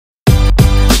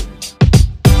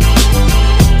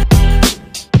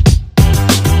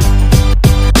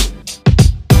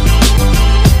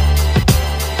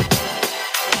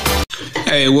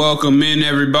Hey, welcome in,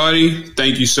 everybody.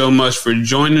 Thank you so much for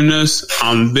joining us.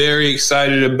 I'm very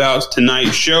excited about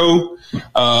tonight's show.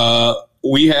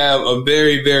 We have a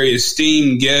very, very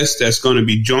esteemed guest that's going to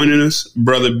be joining us,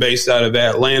 brother based out of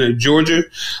Atlanta, Georgia.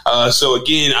 So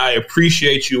again, I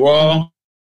appreciate you all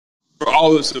for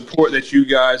all the support that you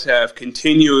guys have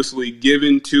continuously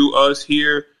given to us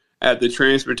here at the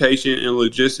Transportation and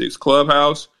Logistics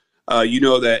Clubhouse. You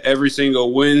know that every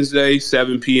single Wednesday,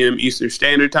 7 p.m. Eastern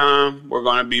Standard Time, we're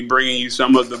going to be bringing you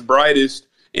some of the brightest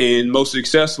and most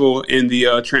successful in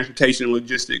the transportation and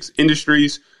logistics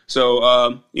industries.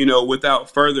 So,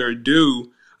 without further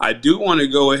ado, I do want to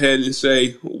go ahead and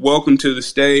say welcome to the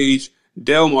stage,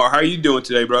 Delmard. How are you doing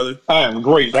today, brother? I am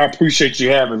great. I appreciate you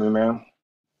having me, man.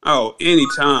 Oh,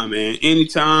 anytime, man.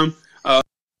 Anytime. So,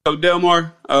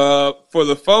 Delmard, for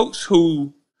the folks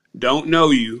who don't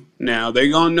know you now, they're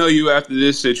going to know you after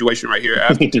this situation right here.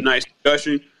 After tonight's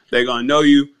discussion, they're going to know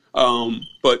you.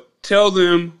 But tell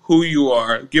them who you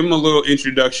are. Give them a little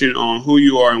introduction on who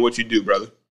you are and what you do, brother.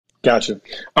 Gotcha.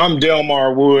 I'm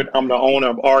Delmard Wood. I'm the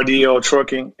owner of RDL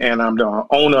Trucking, and I'm the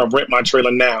owner of Rent My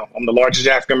Trailer Now. I'm the largest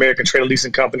African-American trailer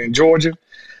leasing company in Georgia.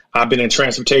 I've been in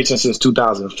transportation since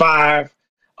 2005.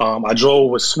 I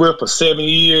drove with Swift for 7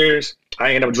 years.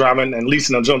 I ended up driving and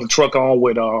leasing a truck on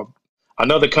with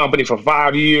another company for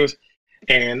 5 years,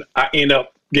 and I ended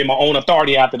up getting my own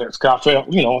authority after that. Cause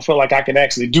I felt like I could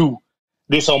actually do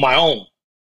this on my own,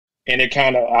 and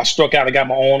I struck out and got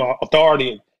my own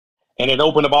authority, and it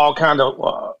opened up all kind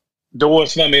of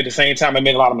doors for me. At the same time, I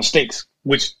made a lot of mistakes,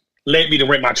 which led me to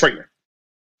Rent My Trailer.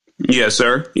 Yes,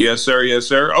 sir. Yes, sir. Yes,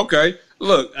 sir. Okay.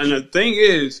 Look, and the thing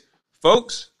is,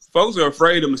 folks are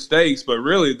afraid of mistakes, but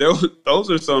really, those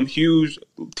are some huge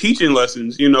teaching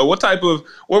lessons. You know, what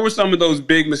were some of those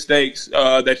big mistakes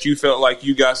that you felt like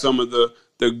you got some of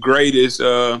the greatest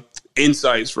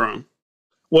insights from?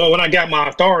 Well, when I got my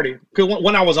authority, because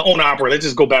when I was an owner operator, let's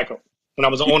just go back up. When I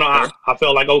was an owner, I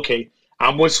felt like, okay,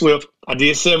 I'm with Swift. I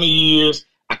did 7 years.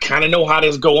 I kind of know how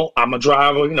this go. I'm a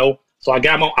driver, So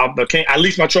I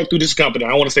leased my truck through this company. I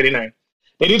don't want to say their name.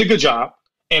 They did a good job.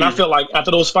 And I felt like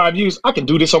after those 5 years, I can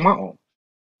do this on my own.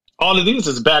 All it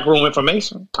is backroom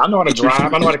information. I know how to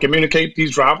drive. I know how to communicate with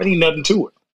these drivers. Ain't nothing to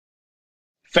it.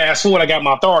 Fast forward, I got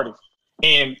my authority.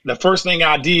 And the first thing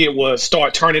I did was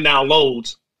start turning down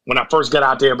loads when I first got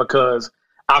out there because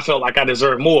I felt like I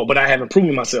deserved more, but I haven't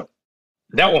proven myself.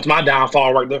 That was my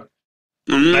downfall right there.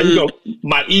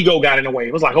 My ego got in the way.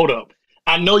 It was like, hold up.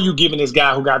 I know you giving this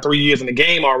guy who got 3 years in the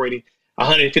game already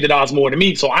 $150 more than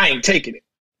me, so I ain't taking it.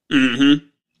 Mm-hmm.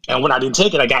 And when I didn't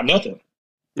take it, I got nothing.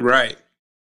 Right.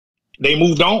 They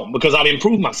moved on because I didn't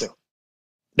prove myself.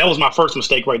 That was my first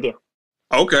mistake right there.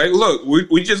 Okay, look,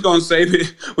 we just gonna save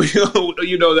it.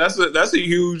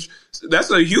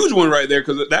 That's a huge one right there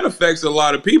because that affects a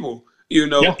lot of people.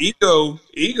 Yeah.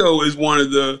 Ego is one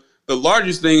of the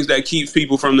largest things that keeps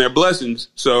people from their blessings.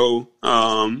 So,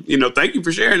 thank you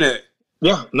for sharing that.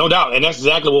 Yeah, no doubt, and that's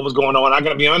exactly what was going on. I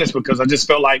gotta be honest because I just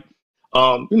felt like.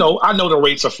 I know the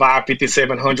rates are $550,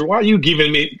 $700. Why are you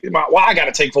giving me? Why I got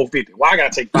to take $450? Why I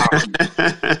got to take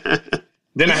 $500?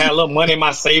 Then I had a little money in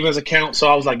my savings account, so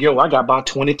I was like, I got about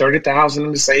 $20,000, $30,000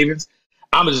 in the savings.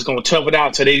 I'm just gonna tough it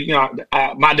out till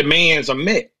my demands are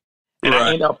met, and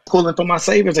I end up pulling from my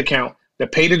savings account to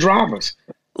pay the drivers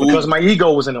because my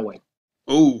ego was in the way.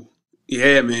 Ooh.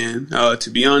 Yeah, man. To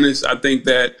be honest, I think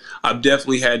that I've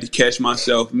definitely had to catch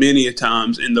myself many a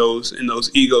times in those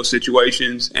ego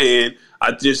situations, and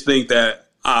I just think that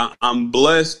I'm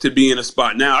blessed to be in a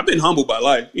spot now. I've been humbled by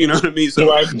life, you know what I mean. So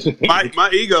my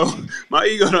ego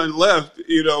done left,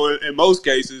 in most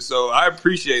cases. So I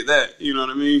appreciate that, you know what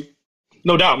I mean.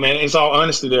 No doubt, man. It's all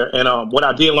honesty there, and what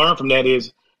I did learn from that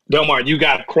is, Delmar, you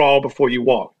got to crawl before you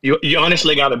walk. You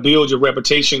honestly got to build your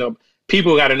reputation up.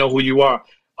 People got to know who you are.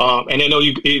 And they know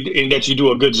that you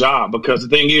do a good job because the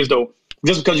thing is, though,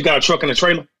 just because you got a truck and a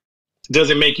trailer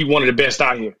doesn't make you one of the best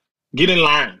out here. Get in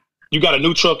line. You got a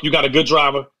new truck. You got a good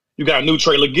driver. You got a new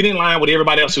trailer. Get in line with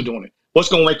everybody else who's doing it. What's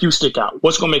going to make you stick out?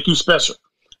 What's going to make you special?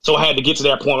 So I had to get to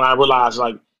that point where I realized,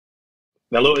 like,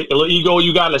 that little ego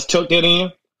you got, let's tuck that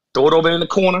in, throw it over in the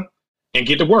corner, and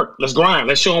get to work. Let's grind.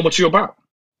 Let's show them what you're about.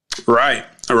 Right.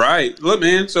 All right. Look,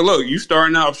 man. So, look, you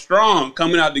starting out strong,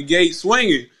 coming out the gate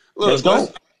swinging. Look, let's go.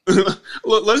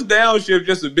 Look, let's downshift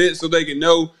just a bit so they can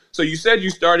know. So you said you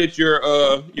started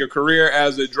your career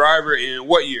as a driver in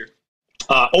what year?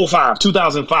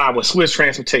 2005 with Swiss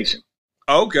Transportation.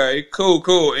 Okay,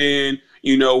 cool. And,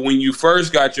 when you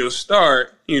first got your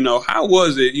start, how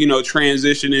was it,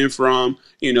 transitioning from,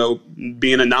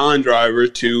 being a non-driver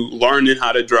to learning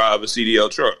how to drive a CDL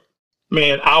truck?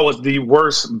 Man, I was the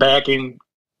worst backing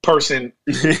person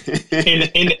in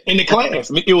the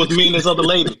class. It was me and this other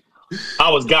lady.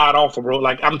 I was god awful, bro.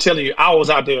 Like I'm telling you, I was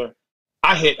out there.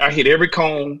 I hit every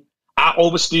cone. I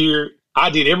oversteered. I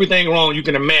did everything wrong you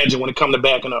can imagine when it come to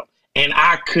backing up, and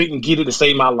I couldn't get it to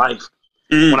save my life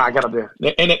when I got up there.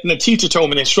 And the teacher told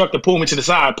me, the instructor pulled me to the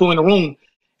side, pulled me in the room.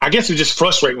 I guess it just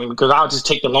frustrated me because I would just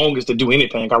take the longest to do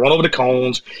anything. I run over the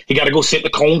cones. He got to go set the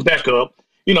cones back up.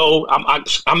 You know,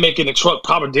 I'm making the truck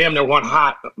probably damn near run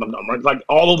hot, like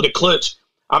all over the clutch.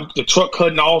 The truck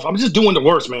cutting off. I'm just doing the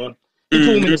worst, man. He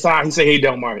pulled me to the side. He said, "Hey,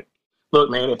 Delmard, look,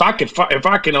 man, if I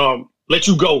can let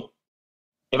you go,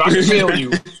 if I can tell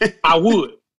you, I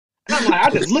would." And I'm like, I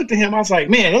just looked at him. I was like,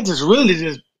 man, that just really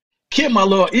just killed my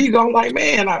little ego. I'm like,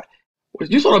 man,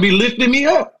 you sort of be lifting me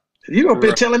up. You don't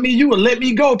been telling me you would let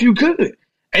me go if you could.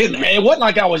 And it wasn't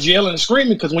like I was yelling and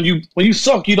screaming because when you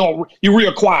suck, you're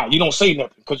real quiet. You don't say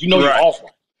nothing because you know you're awful.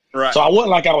 Right. So I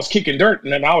wasn't like I was kicking dirt,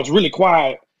 and then I was really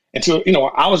quiet until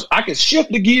I could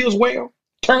shift the gears well,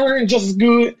 turn just as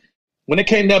good. When it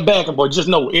came that back and boy, just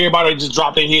know everybody just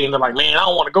dropped their head and they're like, man, I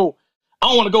don't want to go. I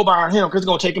don't want to go behind him because it's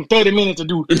gonna take him 30 minutes to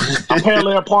do a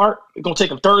parallel part. It's gonna take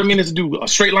him 30 minutes to do a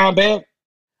straight line back.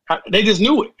 They just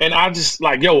knew it, and I just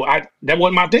like, that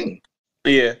wasn't my thing.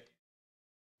 Yeah,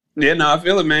 no, I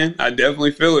feel it, man. I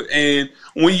definitely feel it. And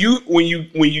when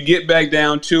you get back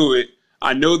down to it,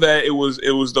 I know that it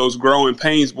was those growing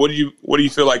pains. What do you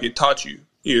feel like it taught you?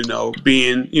 You know,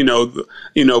 being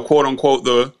quote unquote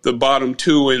the bottom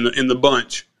two in the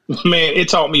bunch. Man, it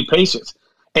taught me patience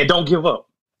and don't give up.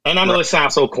 And I know it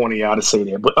sounds so corny, y'all, to say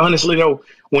that, but honestly though,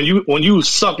 when you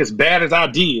suck as bad as I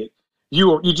did,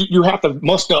 you have to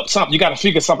muster up something. You got to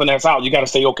figure something else out. You got to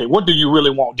say, okay, what do you really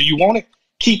want? Do you want it?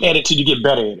 Keep at it till you get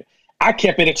better at it. I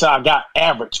kept at it till I got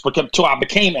average, till I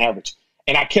became average.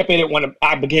 And I kept at it when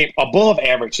I became above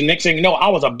average. And next thing you know, I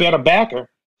was a better backer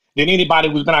than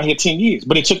anybody who's been out here 10 years.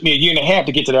 But it took me a year and a half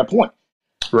to get to that point.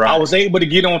 Right. I was able to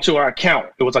get onto our account.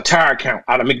 It was a tire account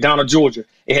out of McDonough, Georgia.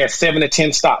 It had 7 to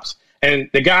 10 stops. And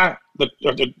the guy,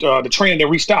 the trainer that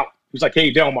reached out, he was like,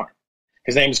 hey, Delmard.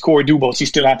 His name is Corey Dubose. He's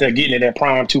still out there getting it at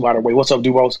Prime too, by the way. What's up,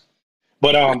 Dubose?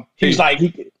 But he was like,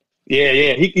 he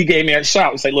gave me a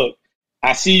shout and said, look,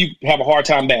 I see you have a hard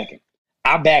time backing.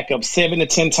 I back up 7 to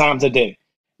 10 times a day.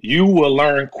 You will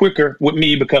learn quicker with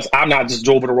me because I'm not just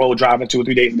over the road driving 2 or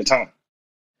 3 days at a time.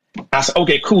 I said,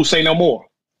 okay, cool. Say no more.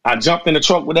 I jumped in the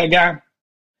truck with that guy.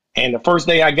 And the first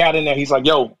day I got in there, he's like,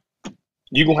 yo,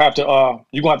 you're gonna have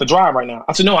to drive right now.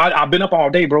 I said, no, I've been up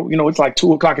all day, bro. It's like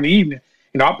 2:00 in the evening.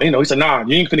 He said, nah,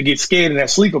 you ain't finna get scared in that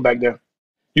sleeper back there.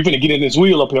 You finna get in this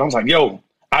wheel up here. I was like, yo,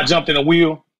 I jumped in the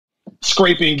wheel,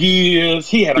 scraping gears.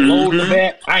 He had a load in the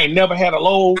back. I ain't never had a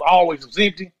load. I always was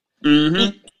empty.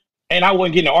 Mm-hmm. And I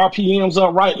wasn't getting the RPMs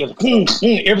up right.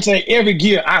 It was every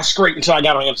gear I scraped until I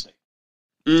got on interstate.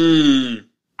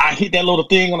 I hit that little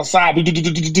thing on the side.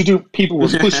 People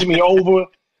was pushing me over,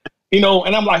 and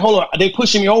I'm like, hold on. They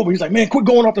pushing me over. He's like, man, quit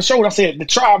going off the shoulder. I said, the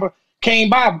driver came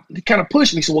by, kind of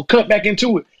pushed me. So we'll cut back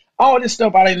into it. All this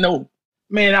stuff I didn't know.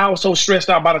 Man, I was so stressed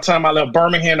out by the time I left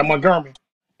Birmingham to Montgomery.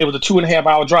 It was a 2.5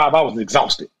 hour drive. I was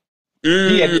exhausted.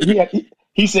 He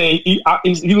said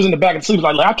he was in the back of the sleep. He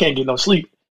was like, I can't get no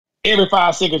sleep. Every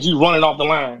 5 seconds, you running off the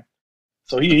line.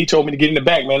 So he told me to get in the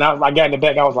back, man. I got in the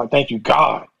back. I was like, thank you,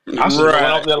 God. I should have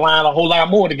run off that line a whole lot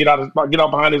more to get out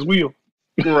behind his wheel.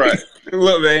 Right.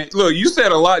 Look, man. Look, you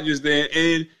said a lot just then.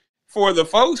 And for the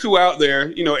folks who out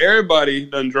there, everybody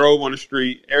done drove on the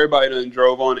street. Everybody done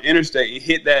drove on the interstate and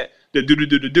hit that the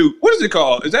do. What is it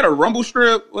called? Is that a rumble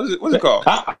strip? What's it called?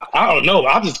 I don't know.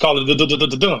 I just call it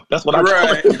the. That's what I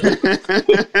call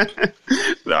it.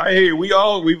 I hear we've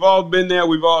all been there.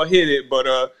 We've all hit it, but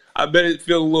I bet it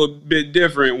feels a little bit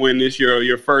different when it's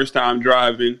your first time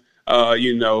driving.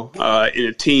 In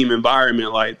a team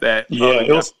environment like that. Yeah,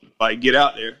 it was like get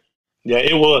out there. Yeah,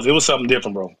 it was. It was something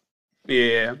different, bro.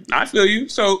 Yeah, I feel you.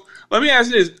 So let me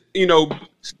ask this: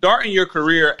 starting your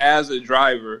career as a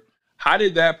driver, how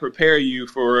did that prepare you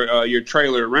for your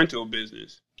trailer rental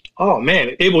business? Oh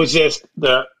man, it was just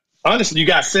honestly, you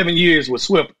got 7 years with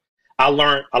Swift. I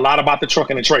learned a lot about the truck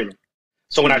and the trailer.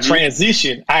 So when I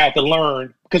transitioned, I had to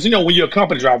learn because when you're a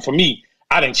company driver, for me,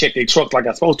 I didn't check their truck like I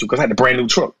was supposed to because I had a brand new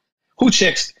truck. Who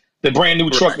checks the brand new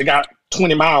truck that got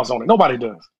 20 miles on it? Nobody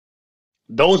does.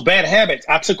 Those bad habits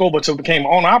I took over to became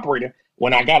owner operator.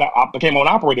 When I became owner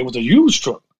operator, it was a used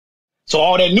truck. So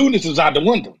all that newness was out the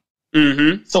window.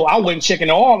 Mm-hmm. So I wasn't checking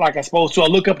the oil like I was supposed to. I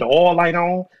look up the oil light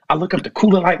on. I look up the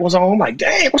cooler light was on. I'm like,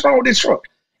 dang, what's wrong with this truck?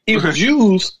 It was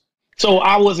used. So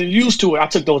I wasn't used to it. I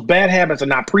took those bad habits and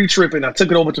not pre-tripping. I took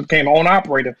it over to became owner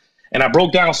operator. And I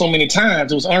broke down so many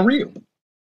times, it was unreal.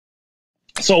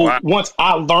 So once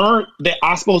I learned that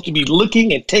I'm supposed to be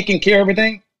looking and taking care of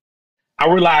everything, I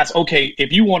realized, okay,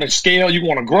 if you want to scale, you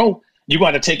want to grow, you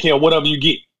got to take care of whatever you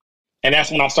get. And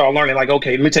that's when I started learning, like,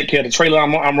 okay, let me take care of the trailer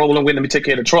I'm rolling with. Let me take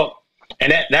care of the truck.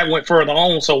 And that went further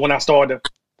on. So when I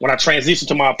transitioned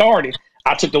to my authority,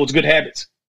 I took those good habits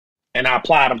and I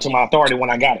applied them to my authority when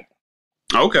I got it.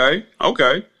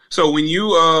 Okay. So when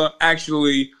you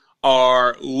actually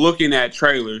are looking at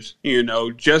trailers,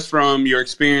 just from your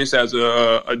experience as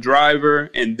a driver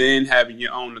and then having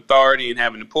your own authority and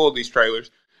having to pull these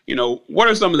trailers, what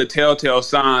are some of the telltale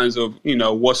signs of,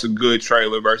 what's a good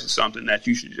trailer versus something that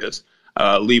you should just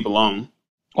leave alone?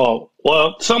 Oh,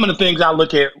 well, some of the things I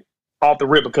look at off the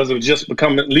rip, because it was just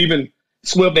leaving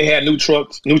Swift, they had new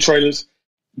trucks, new trailers.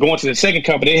 Going to the second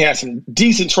company, they had some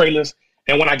decent trailers.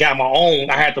 And when I got my own,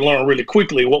 I had to learn really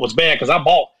quickly what was bad, because I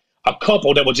bought a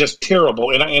couple that were just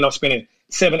terrible, and I ended up spending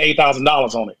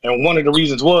 $7,000-8,000 on it. And one of the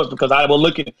reasons was because I was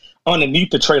looking underneath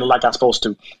the trailer like I was supposed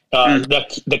to.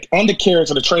 The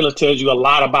undercarriage of the trailer tells you a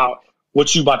lot about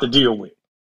what you about to deal with.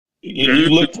 You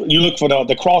look for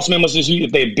the cross members,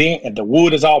 if they're bent and the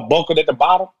wood is all buckled at the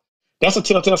bottom. That's a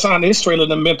telltale sign this trailer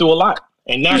done been through a lot.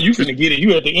 And now you finna get it.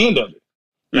 You at the end of it.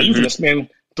 Now you finna spend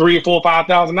 $3,000 or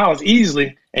 $4,000 or $5,000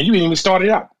 easily, and you ain't even started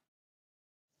out.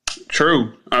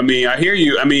 True. I mean, I hear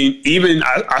you. I mean, even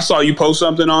I saw you post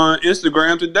something on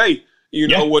Instagram today.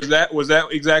 Was that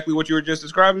exactly what you were just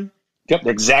describing? Yep,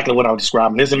 exactly what I was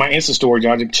describing. This is my Insta story,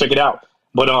 y'all. Check it out.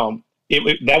 But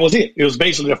that was it. It was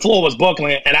basically the floor was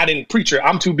buckling, and I didn't preach it.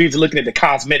 I'm too busy looking at the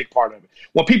cosmetic part of it.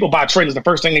 When people buy trailers, the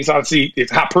first thing they start to see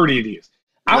is how pretty it is.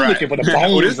 I'm looking for the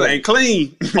bones. This ain't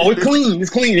clean. It's clean. It's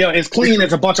clean. Yeah, it's clean.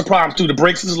 There's a bunch of problems too. The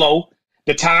brakes is low.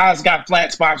 The tires got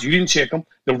flat spots. You didn't check them.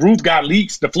 The roof got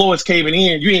leaks. The floor is caving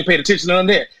in. You ain't paid attention to none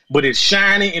of that. But it's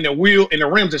shining, and the wheel and the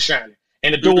rims are shining,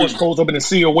 and the doors closed up in the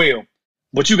seal well.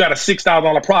 But you got a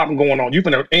 $6,000 problem going on. You're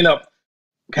gonna end up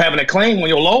having a claim on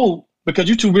your load because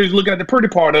you're too busy looking at the pretty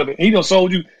part of it. He done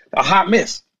sold you a hot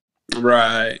mess.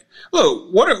 Right.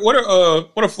 Look, what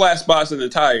are flat spots in the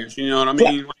tires? You know what I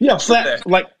mean?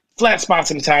 Flat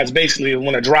spots in the tires basically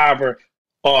when a driver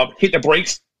hit the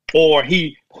brakes or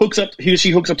he or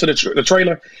she hooks up to the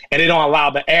trailer and they don't allow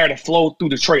the air to flow through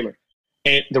the trailer.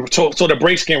 And so the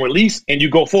brakes can release and you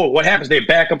go forward. What happens? They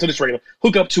back up to the trailer,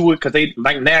 hook up to it because they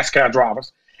like NASCAR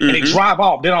drivers, and they drive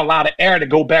off. They don't allow the air to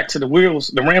go back to the wheels,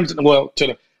 the rims,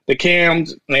 to the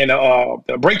cams and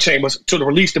the brake chambers to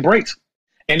release the brakes.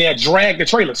 And they'll drag the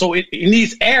trailer. So it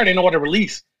needs air in order to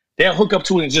release. They'll hook up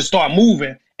to it and just start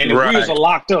moving, and the wheels are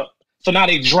locked up. So now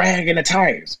they dragging the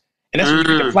tires. And that's when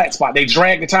you get the flat spot. They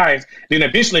drag the tires. Then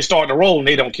eventually they start to roll, and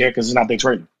they don't care because it's not their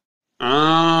trailer.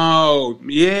 Oh,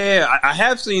 yeah. I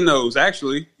have seen those,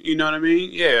 actually. You know what I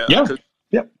mean? Yeah.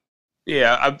 Yep.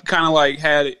 Yeah, I've kind of like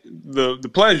had the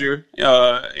pleasure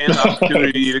and the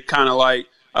opportunity to kind of like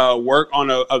work on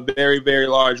a very, very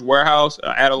large warehouse,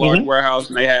 at a large warehouse.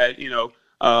 And they had,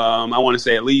 I want to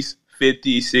say at least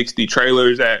 50, 60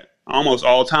 trailers at almost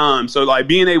all times. So like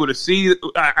being able to see,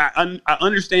 I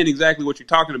understand exactly what you're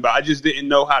talking about. I just didn't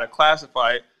know how to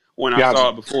classify it when I saw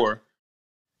it before.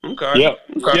 Okay. Yeah.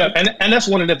 Okay. Yeah. And that's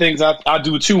one of the things I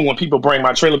do too when people bring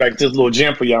my trailer back. This little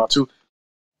gem for y'all too.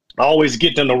 I always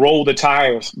get them to roll the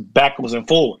tires backwards and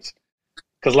forwards.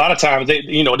 Because a lot of times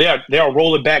they'll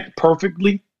roll it back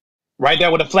perfectly right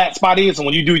there where the flat spot is. And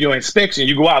when you do your inspection,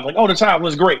 you go out like, oh, the tire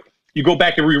looks great. You go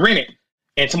back and re-rent it,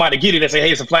 and somebody get it and say,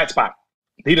 hey, it's a flat spot.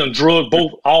 He done drug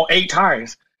all 8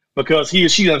 tires because he or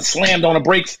she done slammed on the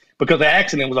brakes because the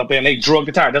accident was up there and they drug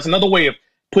the tire. That's another way of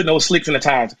putting those slicks in the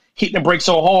tires. Hitting the brakes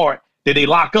so hard that they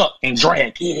lock up and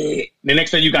drag. The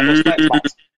next thing you got those flat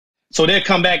spots. So they'll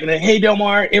come back and say, hey,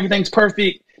 Delmard, everything's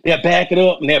perfect. They'll back it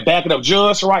up, and they'll back it up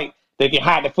just right. They can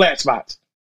hide the flat spots.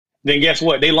 Then guess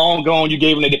what? They long gone. You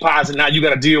gave them the deposit. Now you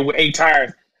got to deal with 8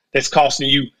 tires that's costing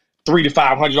you $300 to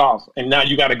 $500, and now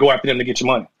you got to go after them to get your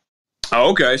money.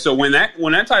 Oh, okay. So when that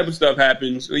type of stuff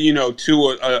happens,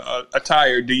 to a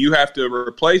tire, do you have to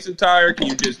replace the tire? Can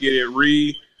you just get it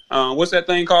what's that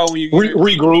thing called when you get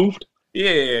re-grooved?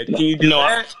 Yeah. Can you do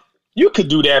that? You could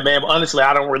do that, man. But honestly,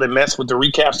 I don't really mess with the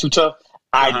recaps too tough.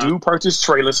 I do purchase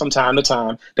trailers from time to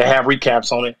time that have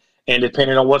recaps on it, and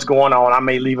depending on what's going on, I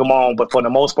may leave them on. But for the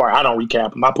most part, I don't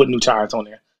recap them. I put new tires on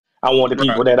there. I want the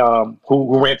people that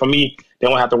who rent from me, they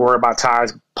don't have to worry about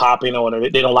tires popping or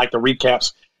they don't like the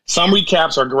recaps. Some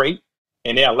recaps are great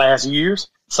and they'll last years.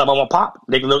 Some of them pop.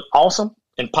 They can look awesome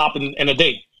and pop in a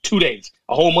day, 2 days,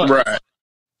 a whole month. Right.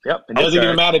 Yep. It doesn't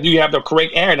even matter if you have the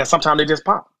correct air, and sometimes they just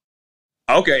pop.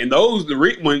 Okay, and those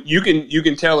when you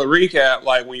can tell a recap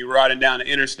like when you're riding down the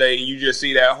interstate and you just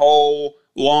see that whole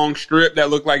long strip that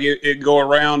looked like it go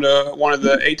around one of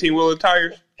the 18-wheeler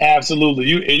tires? Absolutely.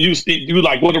 You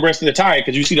like go the rest of the tire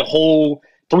because you see the whole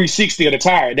 360 of the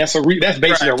tire. That's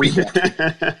basically a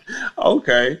recap.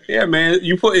 Okay, yeah, man.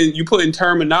 You put in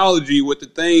terminology with the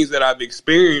things that I've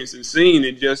experienced and seen,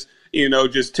 and just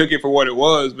took it for what it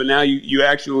was. But now you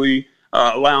actually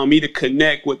allow me to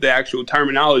connect what the actual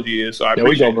terminology is. So I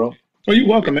appreciate we go, bro. Oh, you're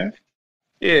welcome, man.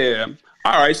 Yeah.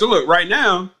 All right. So look, right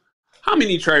now, how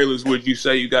many trailers would you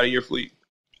say you got in your fleet?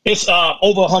 It's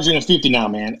over 150 now,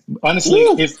 man. Honestly,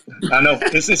 I know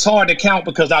it's hard to count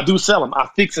because I do sell them. I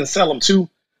fix and sell them too.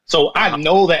 So I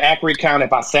know the accurate count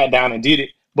if I sat down and did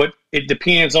it, but it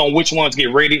depends on which ones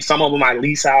get ready. Some of them I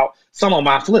lease out, some of them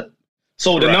I flip.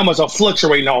 So the numbers are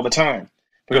fluctuating all the time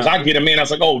because I get them in. I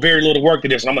was like, oh, very little work for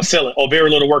this one, I'm going to sell it. Or very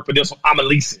little work for this one, I'm going to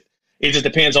lease it. It just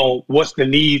depends on what's the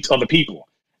needs of the people.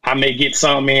 I may get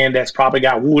some in that's probably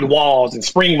got wood walls and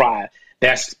spring ride.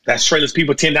 That's trailers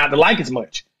people tend not to like as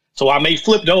much. So I may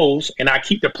flip those and I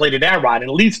keep the plated air ride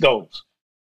and lease those.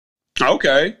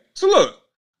 Okay. So look,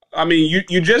 I mean,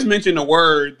 you just mentioned a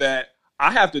word that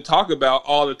I have to talk about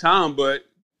all the time, but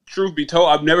truth be told,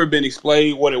 I've never been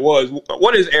explained what it was.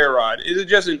 What is air ride? Is it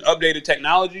just an updated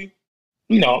technology?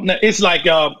 No, it's like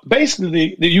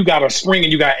basically you got a spring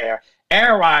and you got air.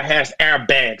 Air ride has air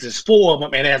bags. It's 4 of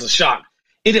them and it has a shock.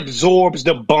 It absorbs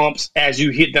the bumps as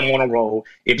you hit them on a road.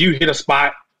 If you hit a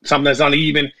spot, something that's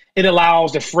uneven, it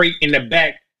allows the freight in the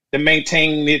back to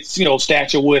maintain its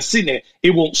stature where it's sitting there.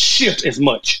 It won't shift as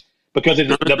much because the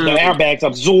airbag's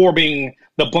absorbing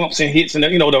the bumps and hits and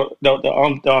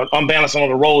the unbalance on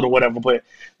the road or whatever. But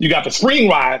you got the spring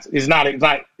rides.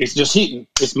 It's just hitting.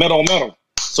 It's metal on metal.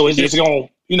 So it's just going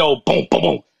boom, boom,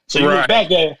 boom. So you look back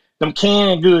there, them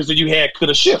canned goods that you had could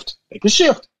have shifted. They could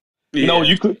shift. Yeah.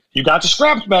 You got the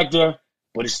straps back there,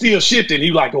 but it's still shifting.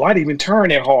 You like, I didn't even turn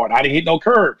that hard. I didn't hit no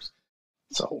curves.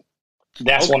 So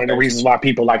that's one of the reasons why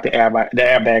people like the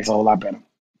airbags a whole lot better.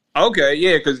 Okay,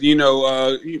 yeah, because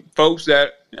folks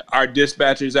that are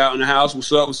dispatchers out in the house, what's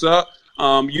up?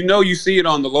 You see it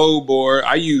on the load board.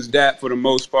 I use that for the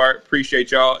most part.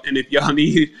 Appreciate y'all. And if y'all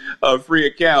need a free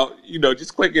account,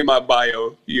 just click in my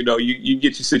bio. You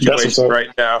get your situation right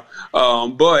now.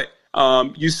 But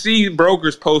you see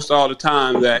brokers post all the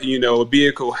time that, a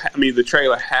vehicle, the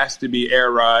trailer has to be air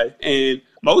ride. And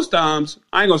most times,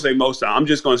 I ain't going to say most times, I'm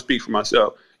just going to speak for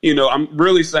myself. I'm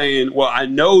really saying, well, I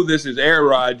know this is air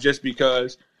ride just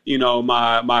because,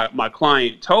 my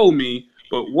client told me,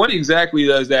 but what exactly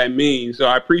does that mean? So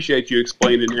I appreciate you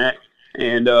explaining that.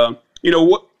 And,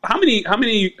 how many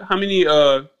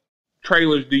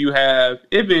trailers do you have,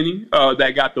 if any,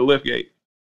 that got the lift gate?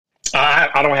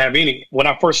 I don't have any. When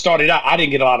I first started out, I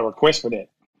didn't get a lot of requests for that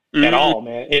at all,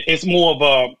 man. It's more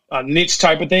of a niche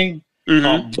type of thing.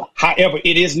 However,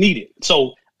 it is needed.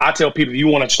 So I tell people, if you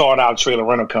want to start out a trailer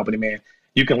rental company, man,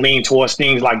 you can lean towards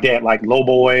things like that, like low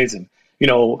boys and,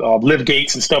 lift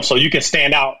gates and stuff. So you can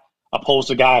stand out opposed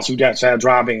to guys who just have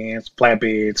drop-ins,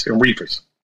 flatbeds, and reefers.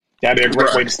 That'd be a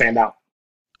great way to stand out.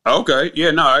 Okay.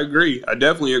 Yeah, no, I agree. I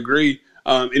definitely agree.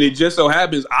 And it just so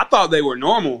happens, I thought they were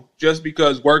normal just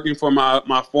because working for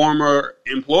my former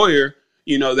employer,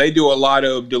 they do a lot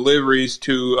of deliveries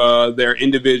to their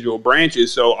individual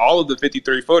branches. So all of the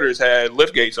 53 footers had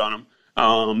lift gates on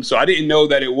them. So I didn't know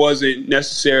that it wasn't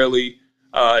necessarily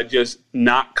just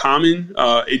not common.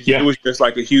 It was just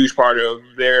like a huge part of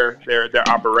their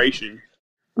operation.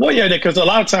 Well, yeah, because a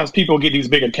lot of times people get these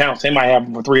big accounts. They might have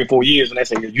them for 3 or 4 years and they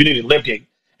say, you need a lift gate.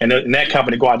 And that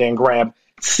company go out there and grab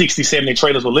 60, 70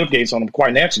 trailers with lift gates on them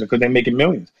quite naturally because they're making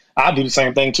millions. I do the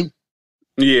same thing too.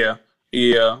 Yeah.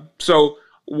 So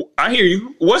I hear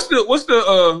you. What's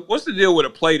the deal with a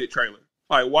plated trailer?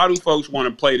 Like, why do folks want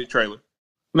a plated trailer?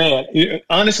 Man,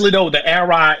 honestly though, the air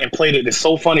ride and plated is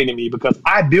so funny to me because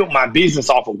I built my business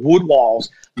off of wood walls,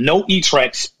 no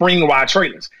E-track, spring ride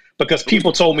trailers because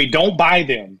people told me don't buy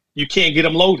them. You can't get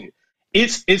them loaded.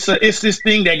 It's this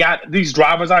thing that got these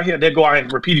drivers out here that go out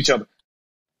and repeat each other.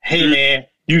 Hey man,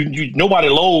 you nobody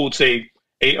loads a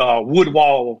wood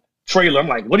wall trailer. I'm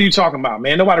like, what are you talking about,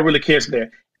 man? Nobody really cares for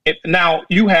that. Now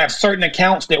you have certain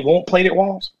accounts that won't plated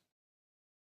walls,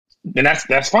 then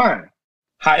that's fine.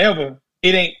 However,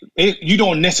 you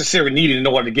don't necessarily need it in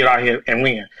order to get out here and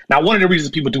win. Now, one of the reasons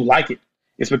people do like it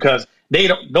is because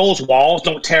those walls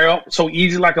don't tear up so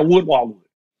easy like a wood wall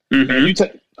would.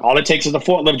 And all it takes is a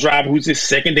forklift driver who's his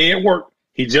second day at work.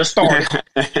 He just started.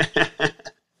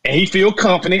 And he feel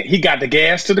confident. He got the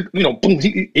gas to the, boom,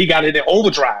 he got it in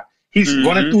overdrive. He's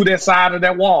running through that side of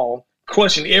that wall,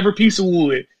 crushing every piece of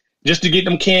wood just to get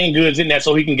them canned goods in there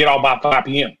so he can get off by 5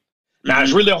 p.m. Now,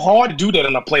 it's really hard to do that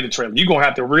on a plated trailer. You're going to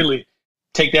have to really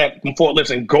take that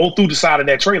forklift and go through the side of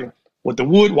that trailer. With the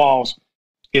wood walls,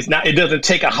 it doesn't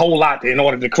take a whole lot in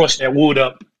order to crush that wood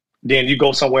up. Then you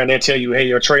go somewhere and they tell you, hey,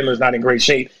 your trailer is not in great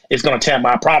shape. It's going to tear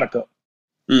my product up.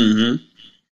 Mm-hmm.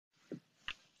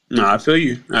 No, I feel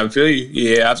you.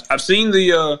 Yeah, I've seen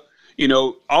the,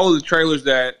 all of the trailers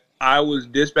that I was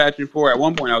dispatching for. At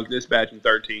one point, I was dispatching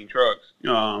 13 trucks.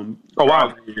 Oh,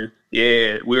 wow.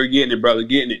 Yeah, we were getting it, brother,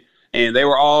 getting it. And they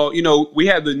were all, we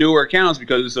had the newer accounts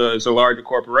because it's a larger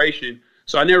corporation.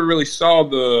 So I never really saw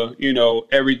the,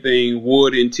 everything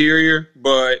wood interior.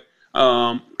 But,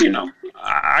 I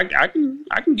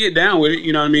can get down with it.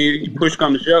 You know what I mean? You push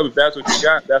come to shove. If that's what you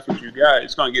got, that's what you got.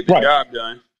 It's going to get the job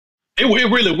done. It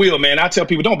really will, man. I tell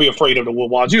people, don't be afraid of the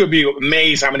wood walls. You'll be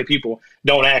amazed how many people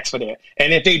don't ask for that.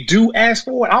 And if they do ask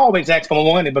for it, I always ask for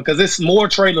money because there's more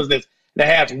trailers that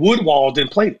has wood walls than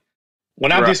plated.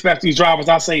 When I dispatch these drivers,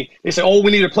 they say, oh,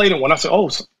 we need a plated one. I say,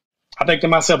 oh, I think to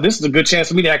myself, this is a good chance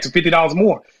for me to ask for $50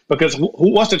 more because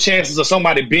what's the chances of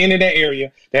somebody being in that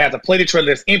area that has a plated trailer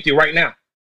that's empty right now?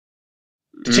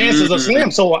 The chances are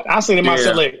slim. So I say to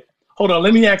myself, hold on,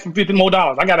 let me ask for $50 more.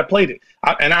 I got to plate it.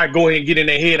 And I go ahead and get in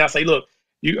their head. I say, look,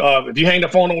 you if you hang the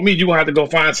phone on with me, you're going to have to go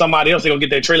find somebody else. They're going to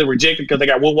get their trailer rejected because they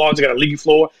got wood walls, they got a leaky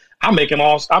floor. I make them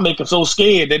so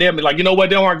scared that they'll be like, you know what,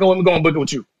 they aren't going, we're going to book it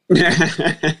with you.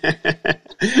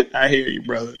 I hear you,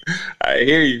 brother. I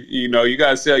hear you. You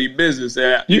got to sell your business.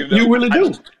 And, you really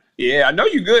do. I know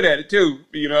you're good at it too.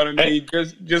 You know what I mean?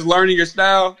 Just learning your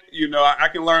style, I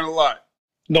can learn a lot.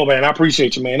 No, man, I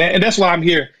appreciate you, man. And that's why I'm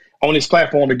here on this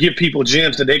platform to give people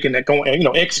gems that they can go and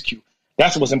execute.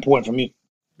 That's what's important for me.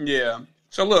 Yeah.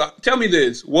 So look, tell me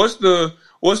this: what's the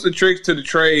tricks to the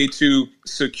trade to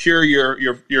secure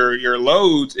your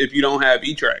loads if you don't have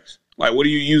E-Tracks? Like, what are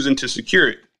you using to secure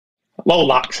it? Low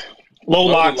locks.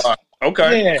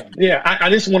 Okay. Yeah.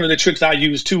 This is one of the tricks I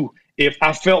use too. If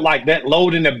I felt like that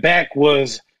load in the back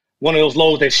was one of those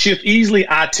loads that shift easily,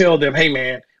 I tell them, hey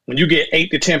man, when you get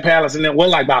 8 to 10 pallets in there,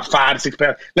 like about 5 to 6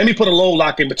 pallets, let me put a load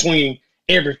lock in between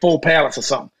every 4 pallets or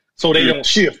something so they don't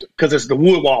shift because it's the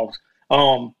wood walls.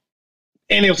 And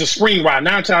it was a spring ride.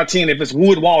 9 out of 10, if it's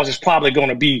wood walls, it's probably going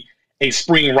to be a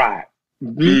spring ride.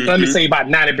 Let me say about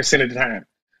 90% of the time.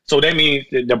 So that means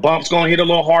the bump's going to hit a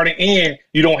little harder and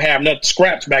you don't have enough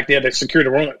scraps back there that secure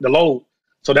the load.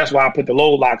 So that's why I put the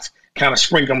load locks, kind of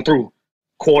sprinkle them through,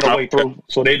 quarter way through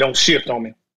so they don't shift on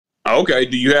me. Okay.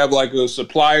 Do you have like a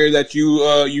supplier that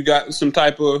you got some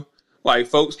type of like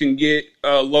folks can get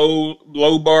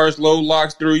low bars, low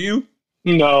locks through you?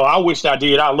 No, I wish I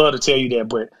did. I'd love to tell you that,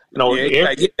 but you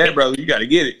gotta get that, brother. You gotta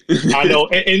get it. I know.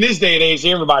 In this day and age,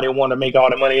 everybody want to make all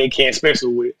the money they can,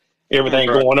 especially with everything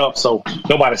going up. So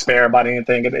nobody spare about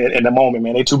anything at the moment,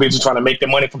 man. They too busy trying to make the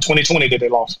money from 2020 that they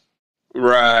lost.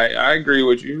 Right. I agree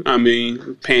with you. I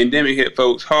mean, pandemic hit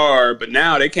folks hard, but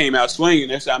now they came out swinging.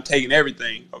 They said, I'm taking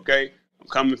everything. Okay. I'm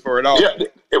coming for it all. Yeah.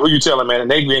 What you telling, man?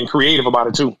 And they being creative about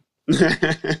it too.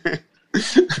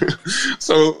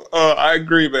 So I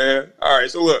agree, man. All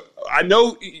right. So look, I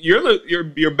know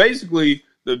you're basically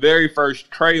the very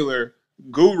first trailer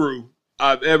guru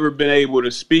I've ever been able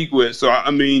to speak with. So,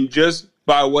 I mean, just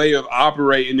by way of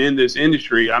operating in this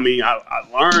industry, I mean, I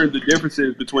learned the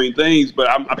differences between things, but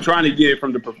I'm trying to get it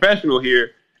from the professional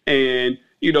here. And,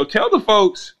 tell the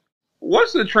folks,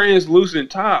 what's the translucent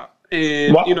top?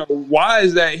 And, why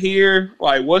is that here?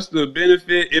 Like, what's the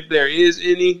benefit, if there is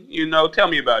any? Tell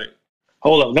me about it.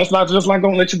 Hold up. That's not just like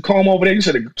going to let you come over there. You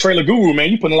said a trailer guru,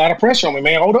 man. You putting a lot of pressure on me,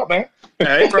 man. Hold up, man.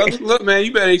 Hey, brother. Look, man,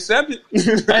 you better accept it.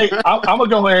 Hey, I'm going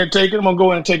to go ahead and take it. I'm going to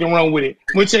go ahead and take it and run with it.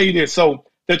 I'm going to tell you this. So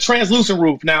the translucent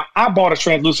roof. Now, I bought a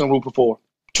translucent roof before.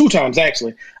 2 times,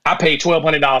 actually. I paid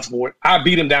 $1,200 for it. I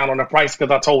beat him down on the price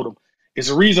because I told him, it's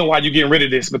the reason why you're getting rid of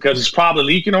this because it's probably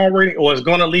leaking already or it's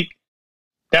going to leak.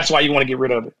 That's why you want to get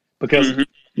rid of it. Because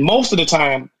most of the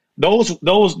time, those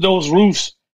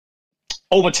roofs,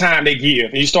 over time, they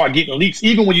give. And you start getting leaks.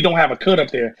 Even when you don't have a cut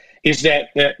up there, is that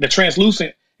the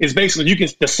translucent is basically,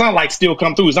 the sunlight still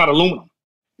come through. It's not aluminum.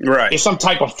 Right. It's some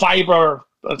type of fiber,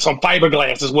 some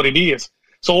fiberglass is what it is.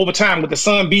 So over time, with the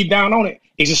sun beat down on it,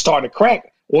 it just started to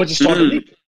crack or it just started to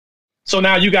leak. So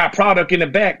now you got product in the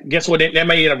back. Guess what? They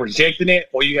may end up rejecting it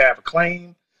or you have a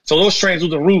claim. So those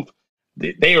translucent roof,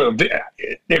 they're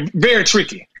very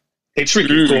tricky. They're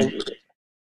tricky.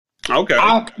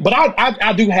 Okay. But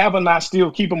I do have them. I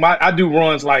still keep them. I do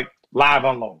runs like live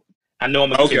unload. I know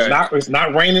it's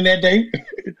not raining that day.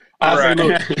 I say,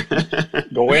 look,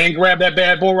 go ahead and grab that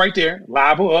bad boy right there,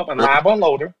 live her up and live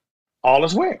unload her. All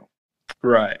is well.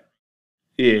 Right.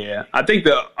 Yeah. I think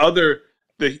the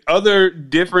other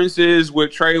differences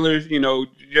with trailers,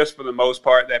 just for the most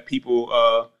part that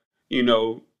people,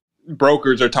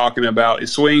 brokers are talking about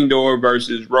is swing door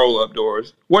versus roll up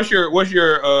doors. What's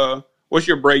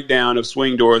your breakdown of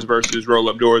swing doors versus roll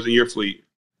up doors in your fleet?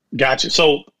 Gotcha.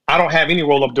 So I don't have any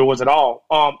roll up doors at all.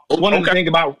 One of the things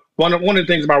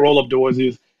about roll up doors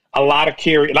is a lot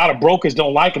of brokers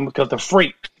don't like them because the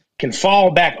freight can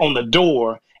fall back on the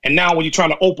door, and now when you're trying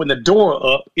to open the door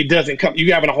up, it doesn't come.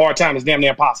 You're having a hard time. It's damn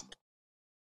near impossible.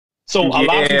 So a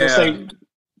lot of people say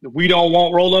we don't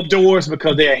want roll up doors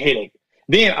because they're a headache.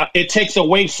 Then it takes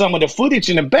away some of the footage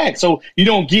in the back, so you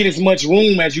don't get as much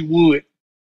room as you would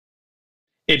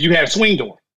if you had a swing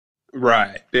door.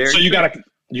 Right. So you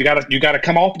gotta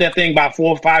come off that thing by 4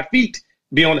 or 5 feet,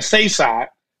 be on the safe side.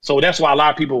 So that's why a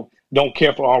lot of people don't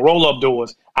care for roll up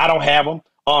doors. I don't have them.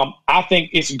 I think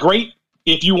it's great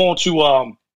if you want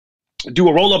to do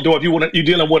a roll up door. If you're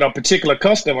dealing with a particular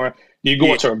customer, you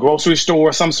go into a grocery store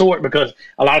of some sort, because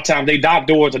a lot of times they dock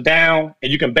doors are down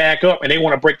and you can back up, and they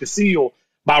want to break the seal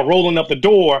by rolling up the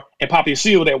door and pop your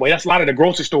seal that way. That's a lot of the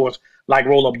grocery stores like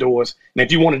roll up doors. And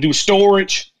if you want to do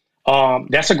storage,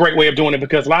 that's a great way of doing it,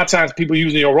 because a lot of times people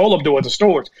using your roll up door as a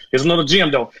storage. There's another gem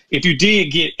though. If you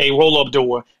did get a roll up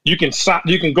door, you can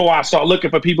go out and start looking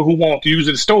for people who want to use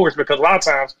it as storage, because a lot of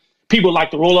times people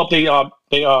like to roll up their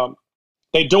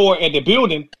door at the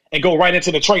building and go right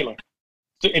into the trailer.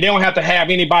 And they don't have to have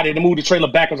anybody to move the trailer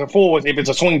backwards and forwards if it's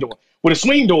a swing door. With a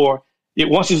swing door,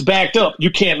 once it's backed up,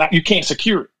 you can't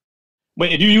secure it.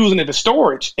 But if you're using it as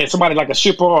storage, and somebody like a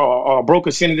shipper or a broker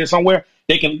sending it somewhere,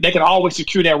 they can always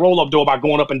secure that roll up door by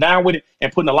going up and down with it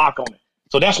and putting a lock on it.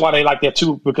 So that's why they like that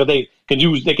too, because they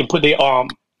can put their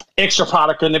extra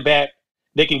product in the back.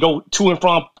 They can go to and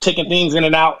from, taking things in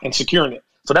and out and securing it.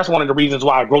 So that's one of the reasons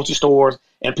why grocery stores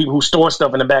and people who store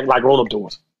stuff in the back like roll up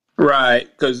doors. Right,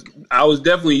 because I was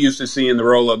definitely used to seeing the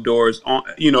roll up doors on,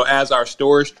 as our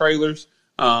storage trailers.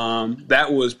 That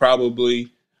was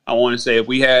probably, I want to say, if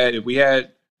we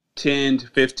had 10 to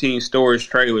 15 storage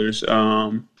trailers,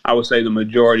 I would say the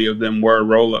majority of them were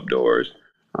roll up doors.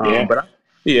 But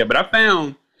I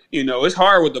found, it's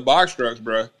hard with the box trucks,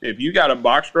 bro. If you got a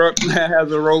box truck that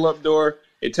has a roll up door,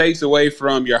 it takes away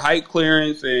from your height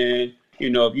clearance, and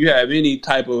if you have any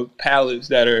type of pallets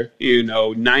that are,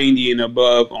 90 and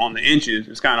above on the inches,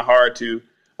 it's kind of hard to,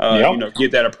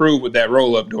 get that approved with that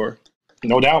roll up door.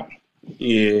 No doubt.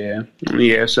 Yeah.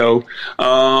 So,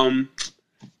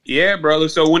 brother.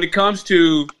 So when it comes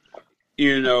to,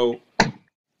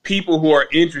 people who are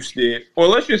interested, or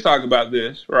let's just talk about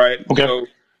this, right? Okay. So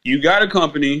you got a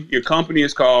company. Your company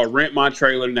is called Rent My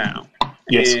Trailer Now.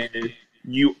 Yes. And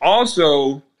you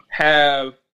also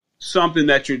have something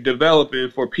that you're developing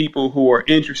for people who are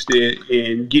interested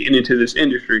in getting into this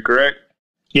industry, correct?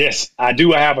 Yes, I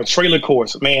do. I have a trailer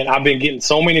course. Man, I've been getting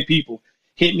so many people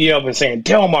hit me up and saying,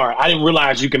 Delmard, I didn't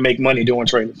realize you can make money doing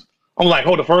trailers. I'm like,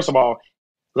 hold on. First of all,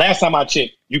 last time I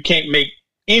checked, you can't make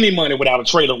any money without a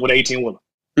trailer with an 18-wheeler.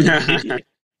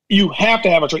 You have to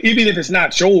have a trailer, even if it's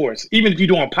not yours. Even if you're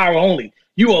doing power only,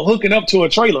 you are hooking up to a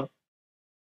trailer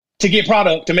to get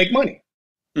product to make money.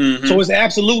 Mm-hmm. So it's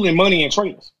absolutely money in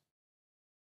trailers.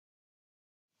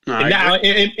 Now,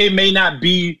 it may not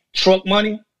be truck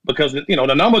money because,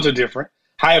 the numbers are different.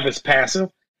 However, it's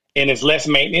passive and it's less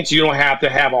maintenance. You don't have to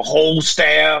have a whole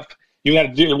staff. You have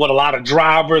to deal with a lot of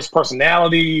drivers,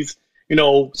 personalities,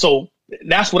 so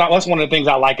that's one of the things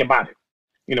I like about it.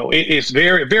 It's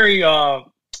very, very, you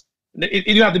don't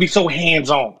have to be so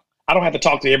hands-on. I don't have to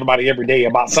talk to everybody every day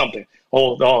about something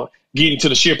or getting to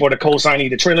the ship or the co-signee.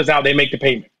 The trailer's out, they make the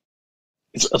payment.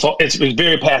 It's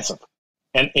very passive.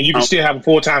 And you can still have a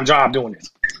full-time job doing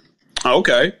this.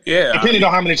 Okay, yeah. Depending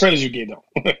on how many trailers you get, though.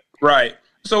 Right.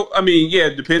 So,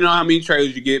 depending on how many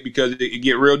trailers you get, because it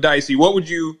get real dicey. What would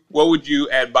you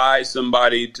advise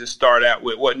somebody to start out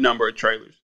with? What number of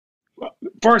trailers?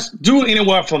 First, do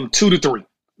anywhere from 2 to 3.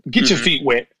 Get your feet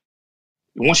wet.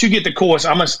 Once you get the course,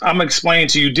 I'm gonna explain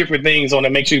to you different things on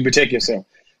that. Make sure you protect yourself,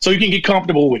 so you can get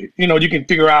comfortable with it. You can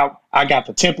figure out. I got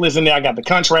the templates in there. I got the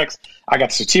contracts. I got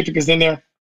the certificates in there.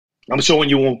 I'm showing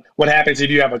you what happens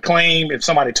if you have a claim, if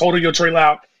somebody totaled your trailer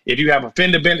out, if you have a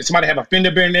fender bender, somebody have a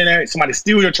fender bender in there, if somebody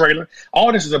steal your trailer.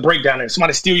 All this is a breakdown there.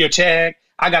 Somebody steal your tag.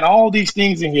 I got all these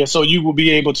things in here so you will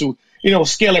be able to,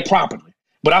 scale it properly.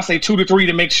 But I say 2 to 3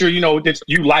 to make sure, that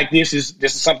you like this is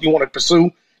something you want to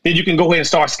pursue. Then you can go ahead and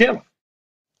start scaling.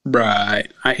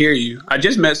 Right. I hear you. I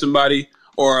just met somebody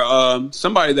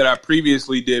somebody that I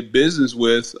previously did business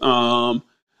with.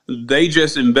 They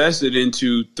just invested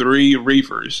into 3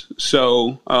 reefers.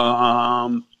 So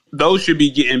those should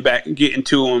be getting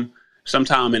to them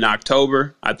sometime in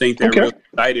October. I think they're really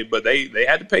excited, but they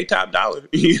had to pay top dollar,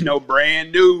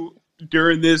 brand new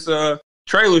during this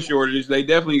trailer shortage, they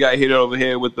definitely got hit over the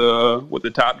head with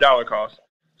the top dollar cost.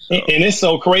 So. And it's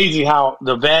so crazy how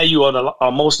the value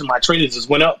of most of my trailers just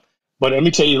went up. But let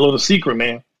me tell you a little secret,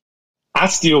 man. I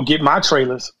still get my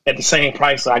trailers at the same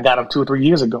price I got them 2 or 3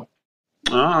 years ago.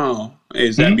 Oh,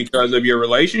 is that because of your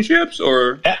relationships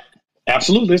or?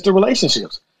 Absolutely, it's the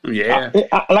relationships. Yeah.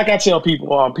 Like I tell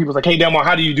people, people's like, hey, Delmar,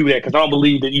 how do you do that? Because I don't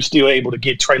believe that you're still able to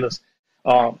get trailers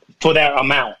for that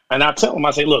amount. And I tell them,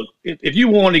 I say, look, if you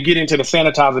want to get into the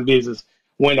sanitizer business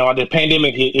when the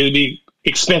pandemic hit, it would be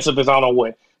expensive as I don't know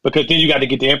what. Because then you got to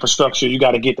get the infrastructure, you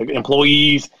got to get the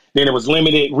employees, then it was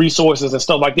limited resources and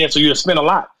stuff like that. So you'd spend a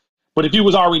lot. But if you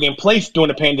was already in place during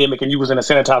the pandemic and you was in a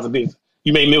sanitizer business,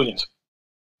 you made millions.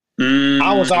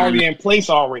 I was already in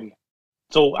place already.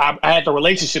 So I had the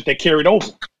relationship that carried over.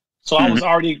 So I was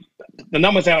already, the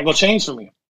numbers aren't going to change for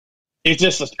me. It's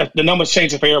just the numbers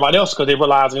changing for everybody else because they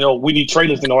realize, we need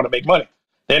trailers in order to make money.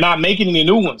 They're not making any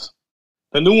new ones.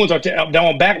 The new ones are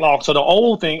on backlog. So the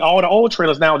old thing, all the old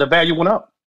trailers now, the value went up.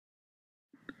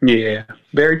 Yeah,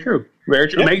 very true. Very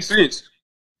true. Yeah. Makes sense.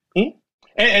 And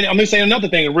I'm going to say another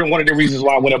thing. One of the reasons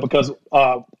why I went up because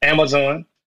Amazon,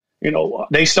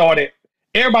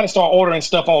 everybody started ordering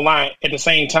stuff online at the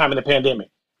same time in the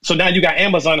pandemic. So now you got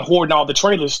Amazon hoarding all the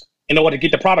trailers in order to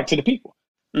get the product to the people.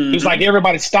 It's like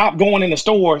everybody stopped going in the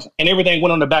stores and everything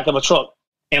went on the back of a truck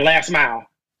and last mile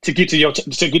to get to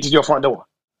your front door.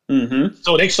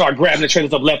 So they start grabbing the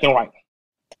trailers up left and right.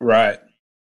 Right.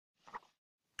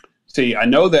 See, I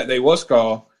know that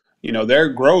their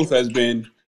growth has been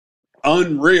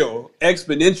unreal,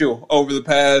 exponential over the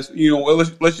past,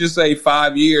 let's just say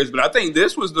 5 years. But I think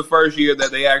this was the first year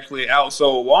that they actually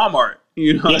outsold Walmart.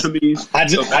 You know what I mean? I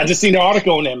just seen the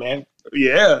article on that, man.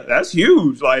 Yeah, that's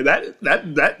huge. Like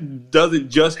that doesn't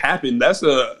just happen. That's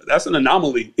an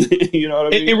anomaly. You know what I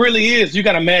mean? It really is. You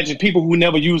got to imagine people who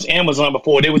never used Amazon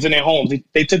before. They was in their homes.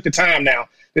 They took the time now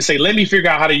to say, let me figure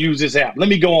out how to use this app. Let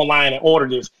me go online and order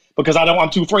this because I'm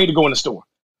too afraid to go in the store.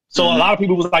 So a lot of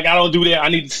people was like, I don't do that. I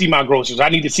need to see my groceries. I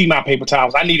need to see my paper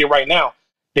towels. I need it right now.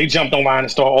 They jumped online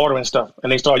and started ordering stuff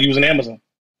and they started using Amazon.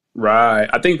 Right.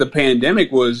 I think the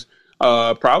pandemic was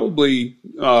probably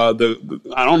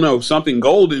something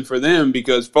golden for them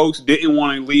because folks didn't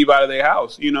want to leave out of their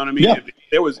house. You know what I mean? Yeah. If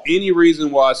there was any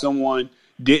reason why someone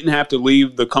didn't have to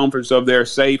leave the comforts of their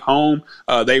safe home,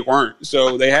 they weren't.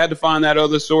 So they had to find that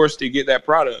other source to get that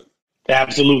product.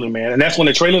 Absolutely, man. And that's when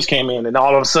the trailers came in and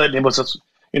all of a sudden it was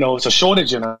it's a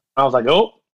shortage. And I was like,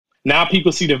 oh, now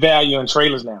people see the value in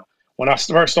trailers now. When I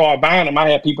first started buying them, I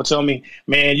had people tell me,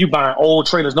 man, you buying old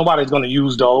trailers. Nobody's going to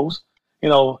use those.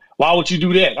 Why would you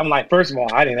do that? I'm like, first of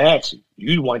all, I didn't ask you.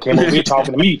 You the one came over here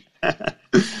talking to me.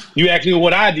 You asked me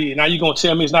what I did. Now you're going to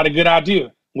tell me it's not a good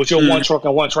idea with your one truck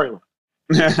and one trailer.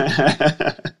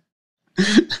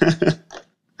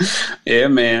 Yeah,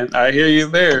 man. I hear you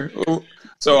there.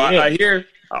 So yeah.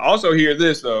 I also hear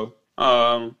this, though.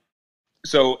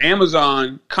 So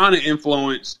Amazon kind of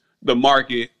influenced the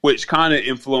market, which kind of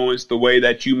influenced the way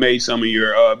that you made some of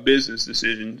your business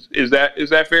decisions. Is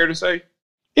that fair to say?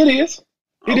 It is.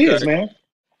 It is, man.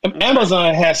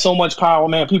 Amazon has so much power,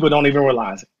 man. People don't even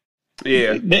realize it.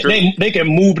 Yeah, they can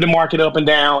move the market up and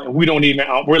down, and we don't even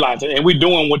realize it. And we're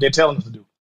doing what they're telling us to do.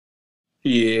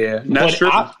 Yeah, that's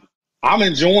true. I'm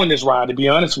enjoying this ride, to be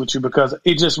honest with you, because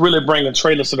it just really bringing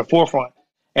trailers to the forefront.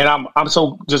 And I'm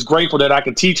so just grateful that I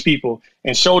can teach people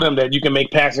and show them that you can make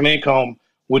passive income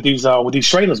with these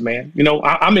trailers, man.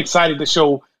 I'm excited to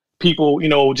show people,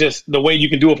 just the way you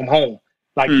can do it from home.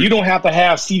 Like you don't have to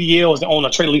have CDLs to own a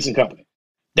trailer leasing company.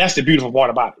 That's the beautiful part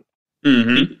about it.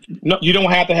 You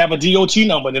don't have to have a DOT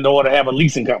number in order to have a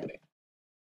leasing company.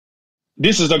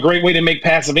 This is a great way to make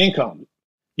passive income.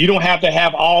 You don't have to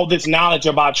have all this knowledge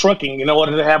about trucking in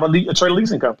order to have a trailer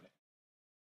leasing company.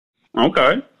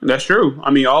 Okay, that's true.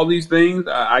 I mean, all these things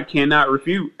I cannot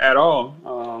refute at all.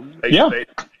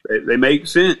 They make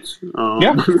sense.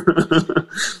 Yeah.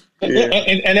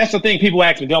 And that's the thing. People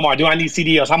ask me, Delmar, do I need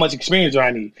CDLs? How much experience do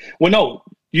I need? Well, no,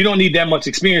 you don't need that much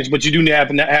experience, but you do need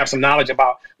to have some knowledge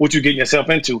about what you're getting yourself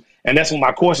into. And that's what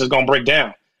my course is going to break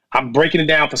down. I'm breaking it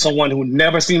down for someone who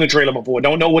never seen a trailer before,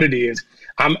 don't know what it is.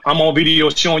 I'm on video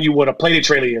showing you what a plated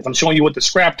trailer is. I'm showing you what the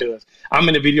scrap does. I'm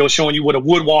in the video showing you what a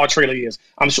wood wall trailer is.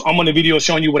 I'm on the video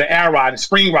showing you what an air ride and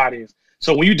spring ride is.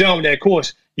 So when you're done with that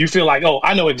course, you feel like, oh,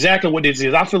 I know exactly what this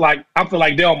is. I feel like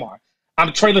Delmar.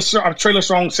 I'm trailer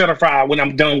strong certified when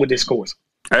I'm done with this course.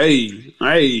 Hey,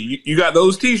 you got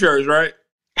those T-shirts, right?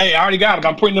 Hey, I already got them.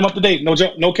 I'm putting them up to date.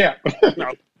 No cap.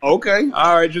 Okay,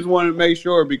 all right. Just wanted to make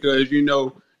sure because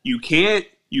you can't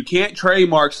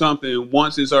trademark something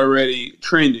once it's already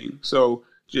trending. So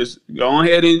just go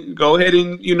ahead and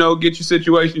get your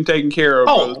situation taken care of.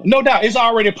 Oh, brother. no doubt. It's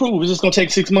already approved. It's just going to take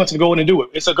 6 months to go in and do it.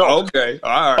 It's a go. Okay.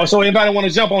 All right. So anybody want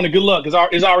to jump on it, good luck.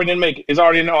 It's already in make. It's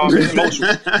already in motion.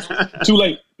 Too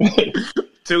late.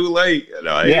 Too late.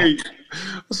 No, I hear you.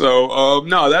 So,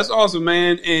 no, that's awesome,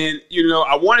 man. And,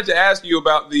 I wanted to ask you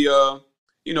about the,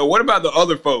 what about the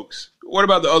other folks? What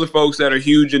about the other folks that are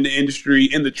huge in the industry,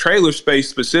 in the trailer space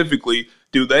specifically?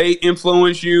 Do they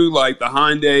influence you, like the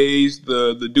Hyundais,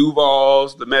 the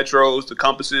Duvals, the Metros, the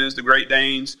Compasses, the Great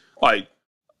Danes? Like,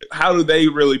 how do they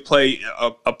really play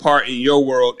a part in your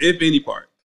world, if any part?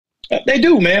 They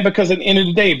do, man, because at the end of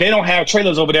the day, if they don't have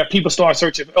trailers over there, people start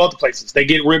searching for other places. They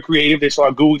get real creative. They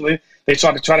start Googling. They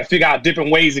start to try to figure out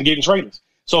different ways of getting trailers.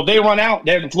 So if they run out,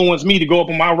 that influence me to go up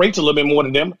on my rates a little bit more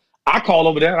than them. I call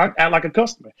over there. I act like a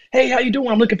customer. Hey, how you doing?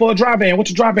 I'm looking for a dry van. What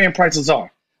your dry van prices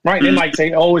are? Right? They might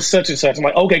say, oh, it's such and such. I'm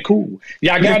like, okay, cool.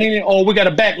 Y'all got any? Oh, we got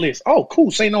a backlist. Oh,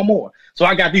 cool. Say no more. So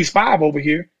I got these 5 over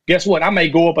here. Guess what? I may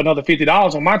go up another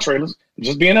 $50 on my trailers.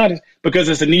 Just being honest, because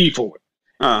it's a need for it.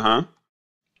 Uh-huh.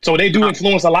 So they do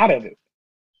influence a lot of it.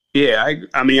 Yeah,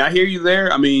 I mean, I hear you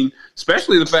there. I mean,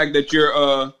 especially the fact that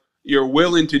you're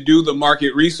willing to do the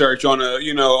market research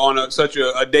on such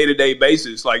a day-to-day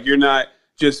basis. Like, you're not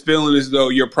just feeling as though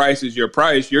your price is your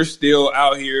price. You're still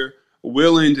out here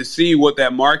willing to see what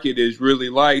that market is really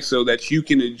like so that you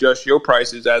can adjust your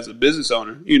prices as a business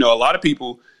owner. A lot of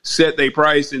people set their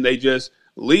price and they just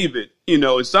leave it.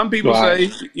 And some people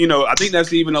say, I think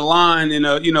that's even a line in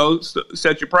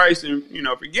set your price and,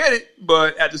 forget it.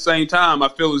 But at the same time, I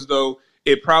feel as though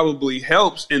it probably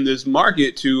helps in this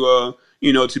market to,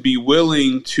 to be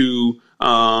willing to,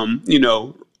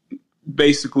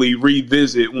 basically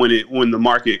revisit when the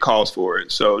market calls for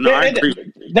it. So no, I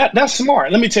agree. That's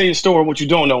smart. Let me tell you a story. What you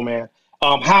don't know, man.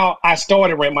 How I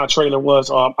started renting my trailer was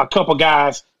a couple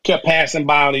guys kept passing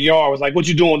by in the yard. Was like, "What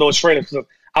you doing with those trailers?"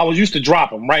 I was used to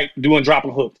drop them, right?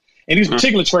 Dropping hooks. And these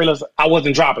particular trailers, I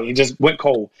wasn't dropping. It just went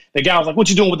cold. The guy was like, "What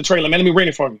you doing with the trailer, man? Let me rent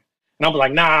it from you." And I was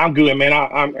like, "Nah, I'm good, man.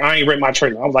 I ain't rent my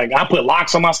trailer." I was like, I put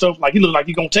locks on my stuff. Like, you look like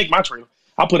you gonna take my trailer.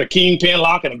 I put a kingpin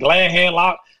lock and a glad hand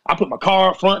lock. I put my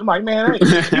car up front. I'm like, man,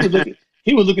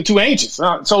 he was looking too anxious.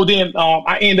 So then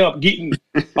I end up getting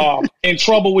in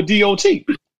trouble with DOT,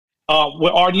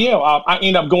 with RDL. I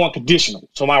end up going conditional.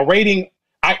 So my rating,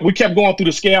 we kept going through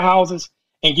the scale houses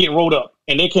and getting rolled up.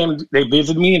 And they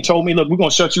visited me and told me, look, we're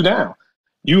going to shut you down.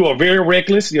 You are very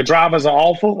reckless. Your drivers are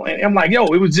awful. And I'm like,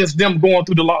 it was just them going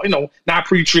through the law, not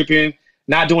pre-tripping,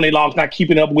 not doing their logs, not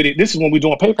keeping up with it. This is when we're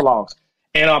doing paper logs.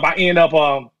 And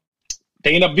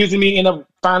they end up visiting me, end up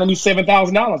finding me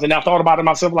 $7,000. And I thought about it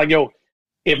myself, like,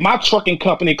 if my trucking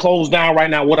company closed down right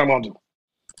now, what am I going to do?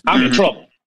 I'm in trouble.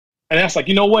 And that's like,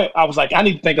 you know what? I was like, I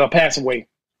need to think of a passageway.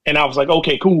 And I was like,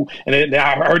 okay, cool. And then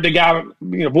I heard the guy,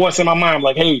 voice in my mind, I'm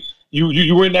like, hey,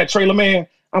 you were in that trailer, man?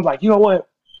 I'm like, you know what?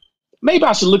 Maybe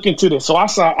I should look into this. So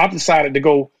I decided to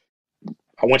go.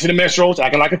 I went to the Metros,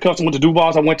 acting like a customer, went to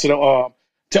Duvals. I went to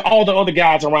all the other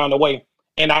guys around the way.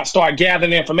 And I started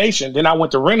gathering information. Then I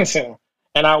went to Rent Center.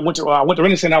 And I went to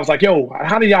Rent Center. I was like,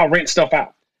 how do y'all rent stuff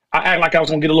out? I act like I was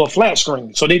going to get a little flat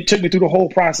screen. So they took me through the whole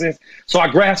process. So I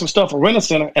grabbed some stuff from Rent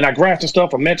Center, and I grabbed some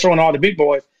stuff from Metro and all the big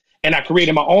boys. And I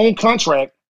created my own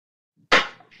contract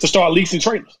to start leasing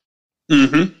trailers.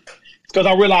 Because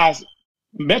I realized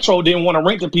Metro didn't want to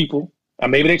rent to people.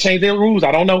 Maybe they changed their rules.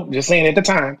 I don't know. Just saying at the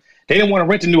time. They didn't want to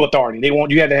rent to new authority.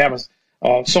 You had to have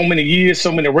so many years,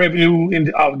 so many revenue,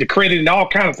 and the credit and all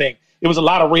kind of things. It was a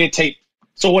lot of red tape.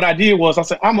 So what I did was I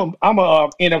said, I'm a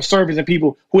end up servicing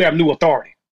people who have new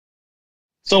authority.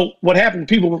 So what happened,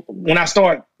 people, when I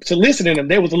started soliciting them,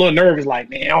 they was a little nervous, like,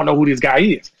 man, I don't know who this guy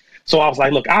is. So I was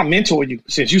like, look, I'll mentor you.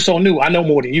 Since you're so new, I know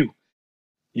more than you.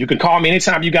 You can call me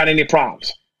anytime you got any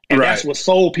problems. And that's what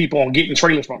sold people on getting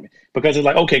trailers from me. Because it's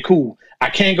like, okay, cool. I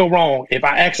can't go wrong. If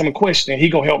I ask him a question, he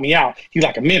going to help me out. He's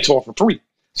like a mentor for free.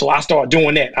 So I started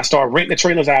doing that. I started renting the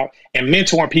trailers out and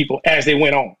mentoring people as they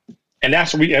went on. And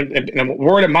that's and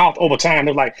word of mouth over time.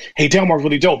 They're like, hey, Delmard's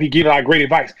really dope. He gives out great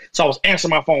advice. So I was answering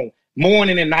my phone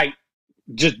morning and night,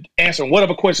 just answering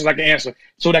whatever questions I can answer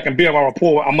so that I can build my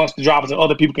rapport amongst the drivers and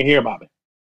other people can hear about it.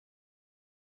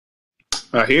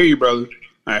 I hear you, brother.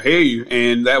 I hear you.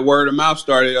 And that word of mouth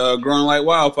started growing like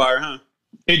wildfire, huh?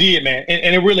 It did, man.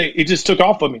 And it just took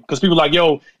off for me because people were like,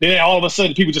 then all of a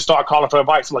sudden people just start calling for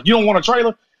advice. I'm like, you don't want a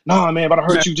trailer? Nah, man, but I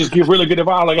heard you just give really good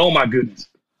advice. I'm like, oh my goodness.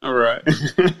 All right.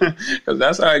 Because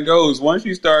that's how it goes. Once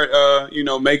you start,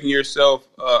 making yourself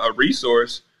a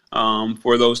resource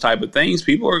for those type of things,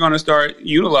 people are going to start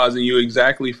utilizing you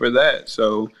exactly for that.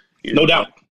 So, no doubt.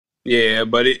 Yeah,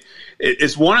 but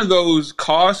it's one of those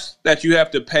costs that you have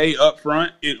to pay up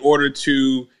front in order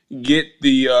to get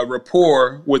the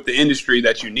rapport with the industry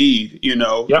that you need. You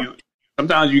know,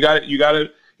 sometimes you got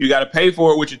to pay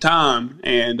for it with your time,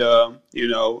 and you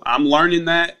know, I'm learning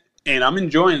that and I'm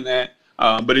enjoying that.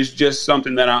 But it's just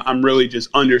something that I'm really just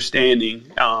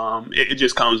understanding. It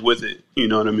just comes with it. You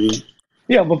know what I mean?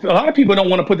 Yeah, but a lot of people don't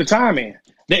want to put the time in.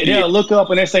 They'll look up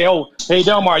and they say, "Oh, hey,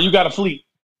 Delmard, you got a fleet.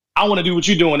 I want to do what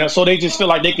you're doing." So they just feel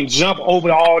like they can jump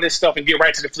over all this stuff and get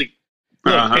right to the fleet.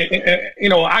 Look, you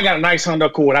know, I got a nice Honda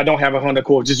Accord. I don't have a Honda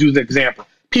Accord. Just use the example.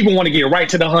 People want to get right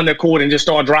to the Honda Accord and just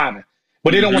start driving,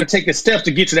 but they don't want to take the steps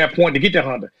to get to that point to get the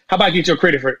Honda. How about get your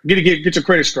credit get your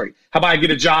credit straight? How about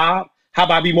get a job? How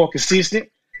about be more consistent?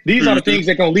 These are the things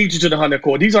that going to lead you to the Honda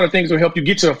Accord. These are the things that will help you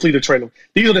get to a fleet of trailers.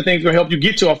 These are the things that will help you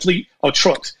get to a fleet of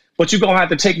trucks. But you're going to have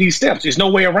to take these steps. There's no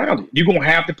way around it. You're going to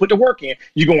have to put the work in.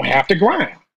 You're going to have to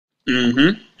grind.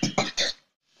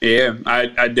 Yeah,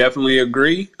 I definitely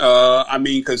agree. I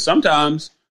mean, because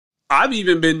sometimes I've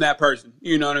even been that person.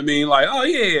 You know what I mean? Like, oh,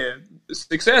 yeah,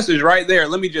 success is right there.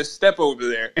 Let me just step over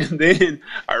there. And then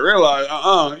I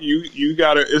realized, you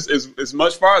got to, it's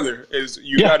much farther.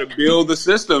 You got to build the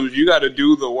systems. You got to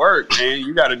do the work, man.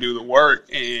 You got to do the work.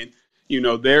 And, you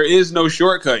know, there is no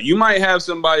shortcut. You might have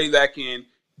somebody that can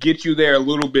get you there a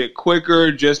little bit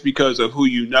quicker just because of who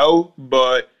you know,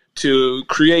 but to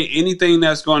create anything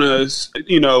that's going to,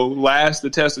 you know, last the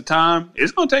test of time,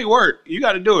 it's going to take work. You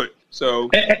got to do it.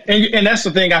 So, and that's the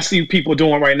thing I see people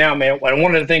doing right now, man. And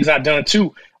one of the things I've done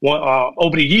too,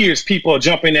 over the years, people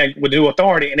jump in there with new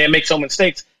authority and they make some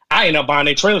mistakes. I end up buying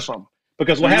their trailers from them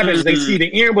because what happens is they see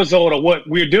the end result of what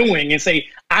we're doing and say,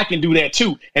 I can do that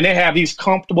too. And they have these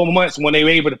comfortable months when they're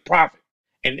able to profit.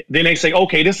 And then they say,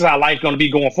 okay, this is how life's going to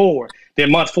be going forward.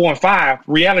 Then month 4 and 5,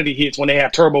 reality hits when they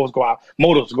have turbos go out,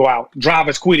 motors go out,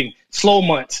 drivers quitting, slow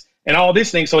months, and all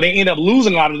this thing. So they end up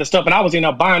losing a lot of the stuff. And I was end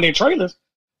up buying their trailers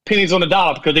pennies on the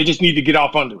dollar because they just need to get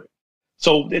off under it.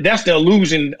 So that's the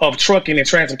illusion of trucking and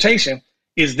transportation,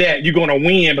 is that you're going to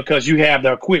win because you have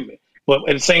the equipment. But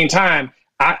at the same time,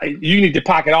 you need to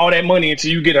pocket all that money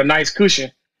until you get a nice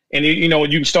cushion. And, you know,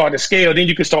 you can start to scale, then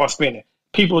you can start spending.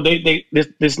 People,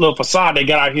 this little facade they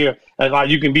got out here, like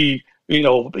you can be, you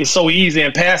know, it's so easy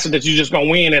and passive that you're just going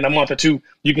to win in a month or two.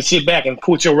 You can sit back and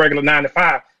quit your regular 9 to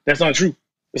 5. That's untrue.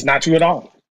 It's not true at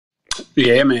all.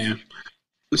 Yeah, man.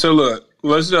 So look,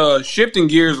 let's shifting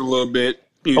gears a little bit.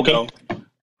 You know,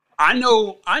 I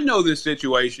know this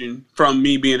situation from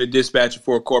me being a dispatcher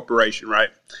for a corporation, right?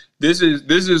 This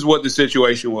is what the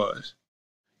situation was.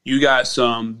 You got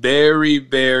some very,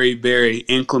 very, very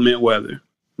inclement weather.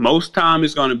 Most time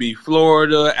it's going to be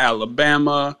Florida,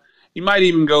 Alabama. You might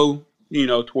even go, you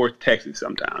know, towards Texas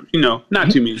sometimes. You know,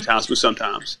 not too many times, but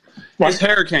sometimes. Right. It's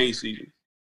hurricane season.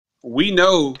 We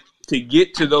know to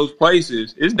get to those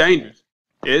places, it's dangerous.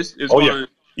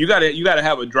 You gotta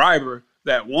have a driver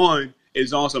that, one,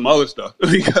 is on some other stuff.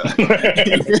 Because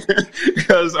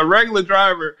a regular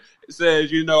driver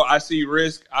says, you know, I see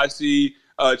risk, I see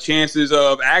chances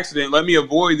of accident. Let me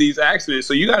avoid these accidents.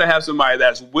 So you got to have somebody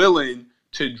that's willing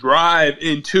to drive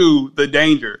into the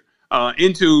danger,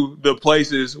 into the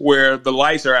places where the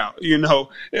lights are out. You know,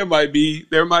 there might be,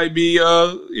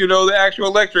 you know, the actual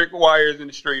electric wires in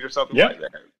the street or something like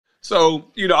that. So,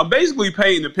 you know, I'm basically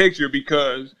painting the picture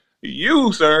because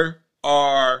you, sir,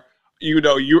 are, you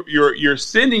know, you're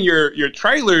sending your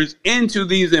trailers into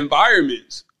these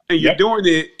environments, and you're doing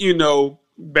it, you know,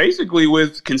 basically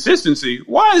with consistency.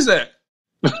 Why is that?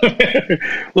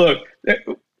 Look,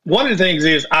 one of the things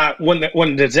is when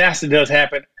a disaster does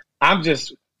happen, I'm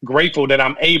just grateful that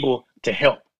I'm able to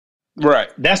help. Right.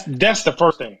 That's the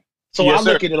first thing. So I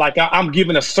look at it like I'm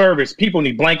giving a service. People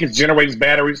need blankets, generators,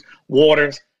 batteries,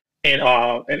 waters,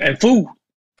 and food.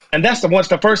 And that's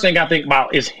the first thing I think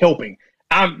about is helping.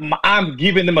 I'm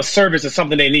giving them a service of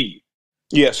something they need.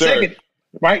 Yes, sir. Second,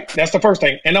 right? That's the first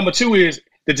thing. And number two is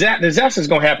the disaster is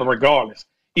going to happen regardless.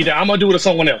 Either I'm going to do it or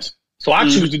someone else. So I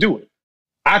choose to do it.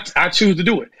 I choose to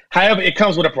do it. However, it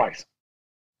comes with a price.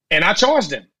 And I charge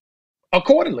them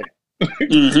accordingly.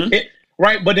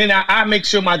 Right? But then I make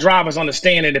sure my drivers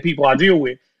understand, and the people I deal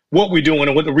with, what we're doing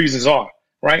and what the reasons are.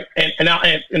 Right?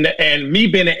 And me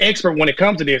being an expert when it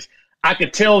comes to this, I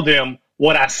could tell them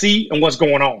what I see and what's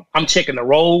going on. I'm checking the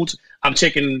roads. I'm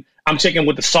checking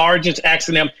with the sergeants,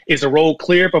 asking them, is the road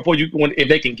clear if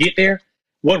they can get there?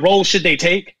 What road should they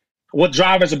take? What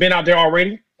drivers have been out there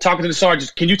already? Talking to the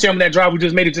sergeants. Can you tell me that driver who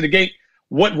just made it to the gate,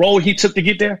 what road he took to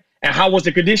get there and how was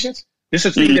the conditions? This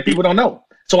is things that people don't know.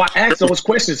 So I ask those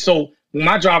questions. So when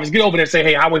my drivers get over there and say,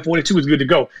 hey, Highway 42 is good to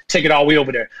go. Take it all the way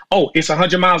over there. Oh, it's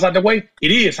 100 miles out the way?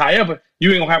 It is. However,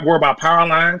 you ain't going to have to worry about power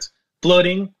lines,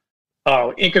 flooding,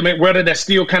 inclement weather that's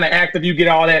still kind of active. You get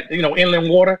all that, you know, inland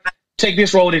water. take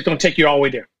this road. It's going to take you all the way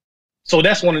there. So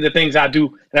that's one of the things I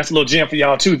do. That's a little gem for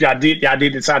y'all too. If y'all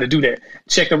did decide to do that,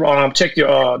 check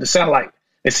the satellite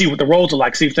and see what the roads are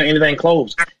like. See if there's anything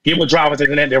closed. Get with drivers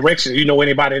in that direction. You know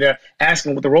anybody there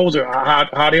asking what the roads are,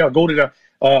 how they are. Go to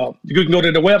you can go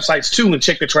to the websites too and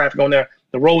check the traffic on there,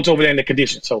 the roads over there and the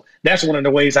conditions. So that's one of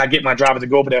the ways I get my drivers to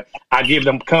go over there. I give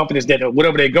them confidence that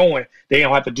whatever they're going, they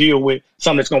don't have to deal with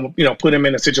something that's going to put them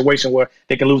in a situation where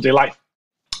they can lose their life.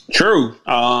 True.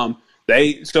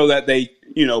 They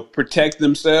protect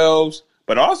themselves,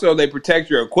 but also they protect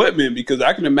your equipment, because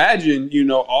I can imagine,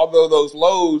 although those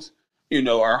loads,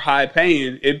 are high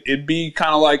paying, it'd be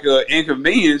kind of like an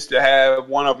inconvenience to have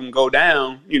one of them go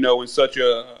down, in such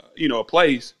a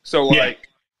place. So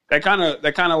that kind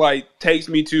of like takes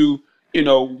me to,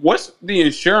 what's the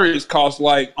insurance cost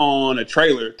like on a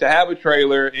trailer, to have a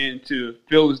trailer and to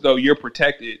feel as though you're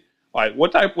protected? Like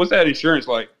what's that insurance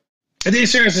like? The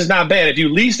insurance is not bad. If you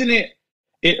leasing it,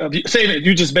 say that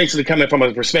you just basically coming from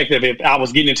a perspective, if I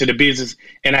was getting into the business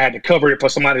and I had to cover it for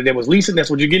somebody that was leasing,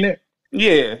 that's what you're getting at?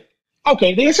 Yeah.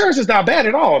 Okay, the insurance is not bad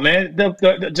at all, man.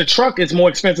 The truck is more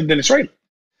expensive than the trailer.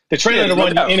 The trailer to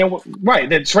run you anywhere, right?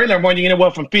 The trailer run you anywhere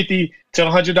from $50 to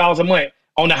 $100 a month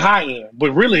on the high end,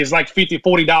 but really it's like $50,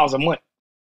 $40 a month.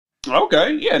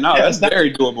 Okay, yeah, no, that's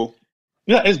very doable.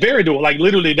 Yeah, it's very doable. Like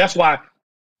literally, that's why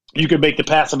you can make the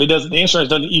passive. The insurance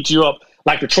doesn't eat you up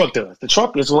like the truck does. The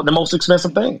truck is the most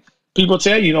expensive thing. People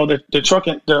tell you, the truck,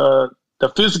 the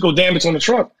physical damage on the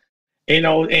truck,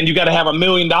 and you got to have $1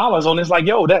 million on it. It's like,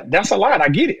 yo, that's a lot. I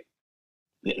get it.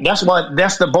 That's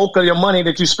the bulk of your money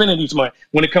that you're spending each month.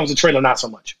 When it comes to trailer, not so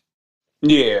much.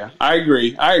 Yeah, I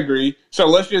agree. So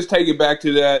let's just take it back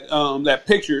to that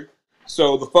picture.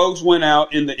 So the folks went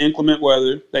out in the inclement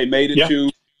weather. They made it to,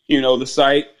 the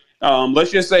site. Let's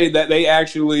just say that they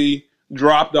actually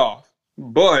dropped off,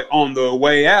 but on the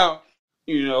way out,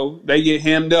 they get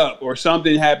hemmed up or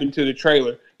something happened to the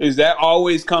trailer. Does that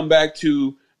always come back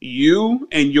to you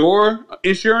and your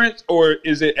insurance, or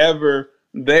is it ever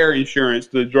their insurance,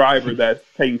 the driver, that's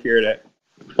taking care of that?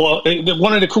 Well,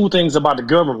 one of the cool things about the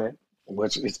government,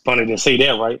 which it's funny to say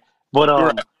that, right?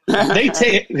 But they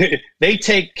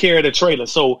take care of the trailer.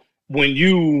 So when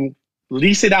you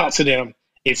lease it out to them,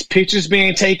 it's pictures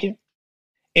being taken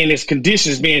and it's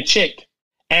conditions being checked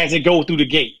as it goes through the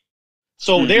gate.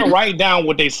 So they're writing down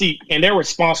what they see and they're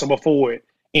responsible for it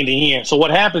in the end. So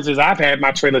what happens is I've had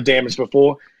my trailer damaged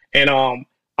before, and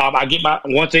I get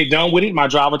once they're done with it, my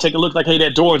driver take a look like, hey,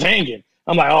 that door's hanging.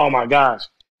 I'm like, oh my gosh.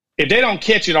 If they don't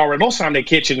catch it already, most of the time they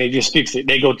catch it and they just fix it.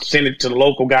 They go send it to the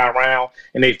local guy around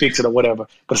and they fix it or whatever.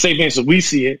 But say, for instance, we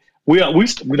see it, we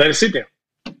let it sit there.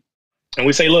 And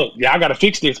we say, look, I got to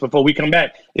fix this before we come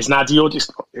back. It's not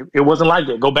it wasn't like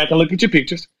that. Go back and look at your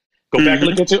pictures. Go back and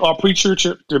look at your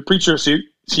pre-insure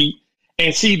sheet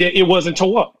and see that it wasn't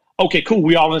tore up. Okay, cool.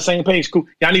 We all on the same page. Cool.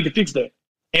 Y'all need to fix that.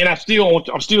 And I'm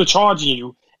still charging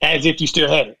you as if you still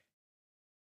had it.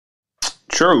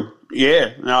 True.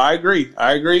 Yeah. No, I agree.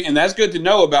 And that's good to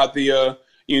know about the,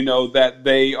 that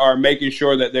they are making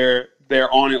sure that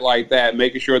they're on it like that,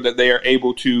 making sure that they are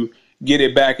able to get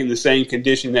it back in the same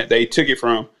condition that they took it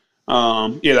from.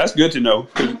 Yeah, that's good to know.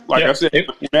 Like I said,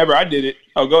 whenever I did it,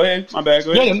 go ahead. My bad.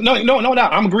 Go ahead. No.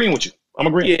 I'm agreeing with you.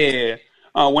 Yeah.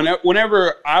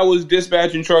 Whenever I was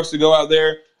dispatching trucks to go out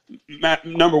there,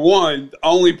 number one, the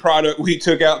only product we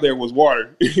took out there was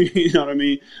water. You know what I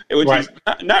mean? Which is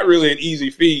not really an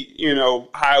easy feat.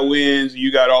 High winds,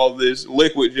 you got all this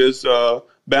liquid just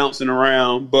bouncing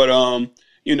around. But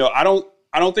I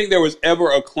don't think there was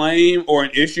ever a claim or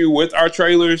an issue with our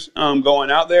trailers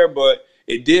going out there. But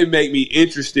it did make me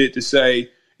interested to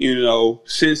say,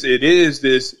 since it is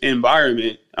this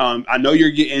environment, I know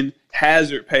you're getting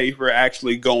hazard pay for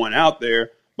actually going out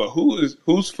there. But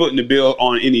who's footing the bill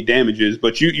on any damages?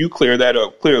 But you clear that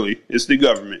up clearly. It's the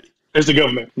government. It's the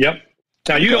government. Yep.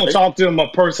 Now you don't talk to them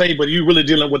per se, but you really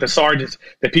dealing with the sergeants,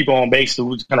 the people on base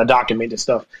who's kind of documenting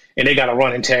stuff, and they got a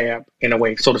running tab in a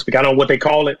way, so to speak. I don't know what they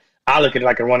call it. I look at it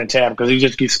like a running tab because it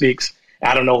just gets fixed.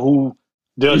 I don't know who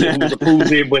does it, who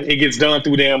approves it, but it gets done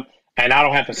through them, and I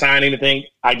don't have to sign anything.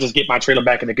 I just get my trailer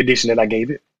back in the condition that I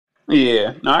gave it.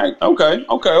 Yeah. All right.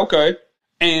 Okay.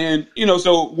 And,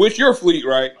 so with your fleet,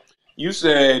 right, you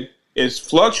said it's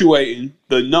fluctuating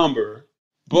the number,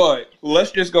 but let's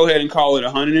just go ahead and call it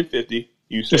 150.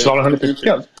 You said it's all 150.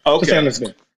 Yeah.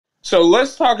 Okay. So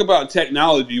let's talk about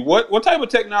technology. What type of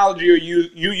technology are you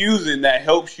using that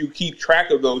helps you keep track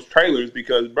of those trailers?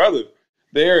 Because, brother,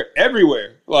 they're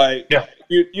everywhere. Like,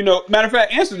 matter of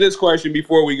fact, answer this question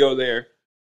before we go there.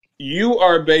 You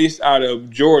are based out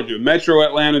of Georgia, Metro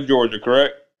Atlanta, Georgia,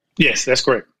 correct? Yes, that's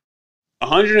correct.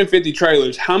 150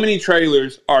 trailers. How many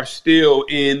trailers are still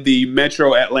in the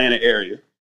metro Atlanta area?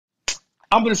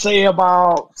 I'm going to say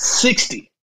about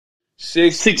 60.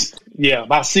 60. Yeah,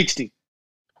 about 60.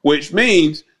 Which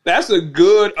means that's a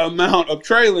good amount of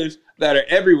trailers that are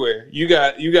everywhere. You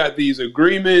got these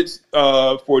agreements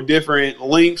for different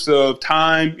lengths of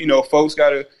time. Folks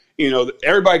got to,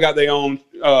 everybody got their own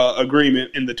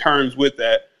agreement in the terms with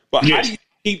that. But Yes. How do you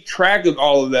keep track of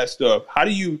all of that stuff? How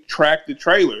do you track the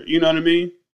trailer? You know what I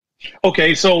mean?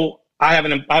 Okay, so I have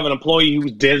an employee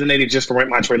who's designated just to rent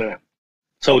my trailer now.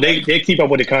 So they keep up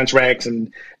with the contracts,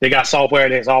 and they got software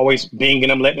that's always binging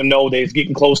them, letting them know that it's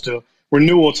getting close to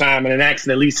renewal time, and then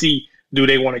asking at least see, do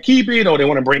they want to keep it or they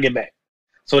want to bring it back?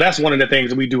 So that's one of the things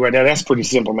that we do right there. That's pretty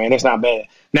simple, man. That's not bad.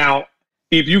 Now,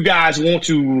 if you guys want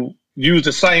to use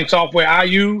the same software I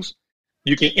use,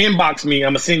 you can inbox me.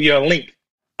 I'm going to send you a link.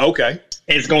 Okay.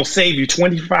 It's going to save you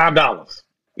 $25.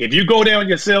 If you go there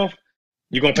yourself,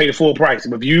 you're going to pay the full price.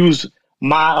 But if you use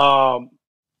my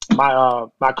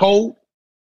code,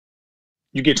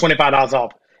 you get $25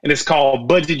 off. And it's called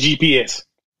Budget GPS.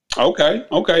 Okay.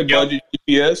 Budget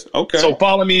GPS. Okay. So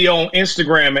follow me on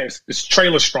Instagram. It's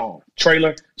Trailer Strong.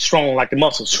 Trailer Strong, like the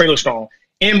muscles. Trailer Strong.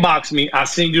 Inbox me. I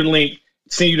send you the link.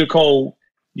 Send you the code.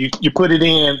 You put it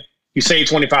in. You save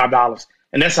 $25.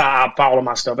 And that's how I follow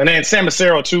my stuff. And then San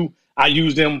Macero too. I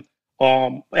use them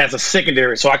as a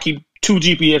secondary. So I keep 2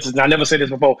 GPSs. And I never said this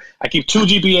before. I keep 2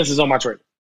 GPSs on my trailer.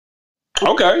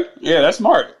 Okay. Yeah, that's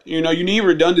smart. You need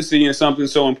redundancy in something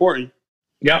so important.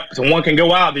 Yep. So one can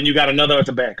go out, then you got another as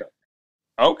a backup.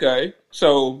 Okay.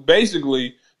 So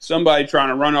basically, somebody trying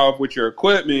to run off with your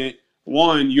equipment,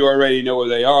 one, you already know where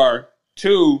they are.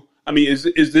 Two, I mean, is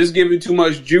this giving too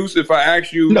much juice if I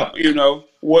ask you, No.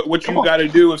 what you got to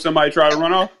do if somebody try to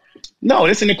run off? No,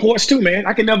 it's in the courts too, man.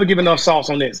 I can never give enough sauce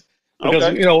on this.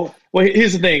 Because, well,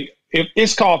 here's the thing. If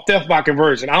it's called theft by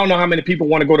conversion. I don't know how many people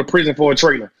want to go to prison for a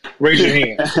trailer. Raise your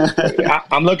hand.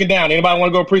 I'm looking down. Anybody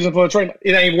want to go to prison for a trailer?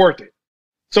 It ain't worth it.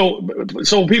 So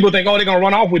people think, they're going to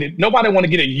run off with it. Nobody want to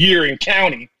get a year in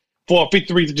county for a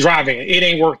 53 drive-in. It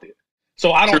ain't worth it.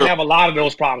 So I don't have a lot of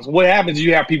those problems. What happens is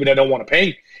you have people that don't want to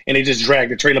pay, and they just drag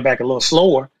the trailer back a little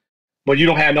slower. But you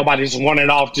don't have nobody just running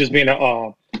off, just being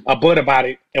a butt about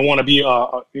it and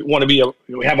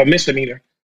have a misdemeanor.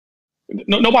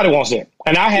 Nobody wants that.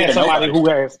 And I had somebody who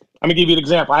has, let me give you an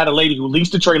example. I had a lady who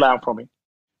leased the trailer out from me,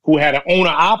 who had an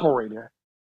owner-operator.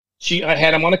 She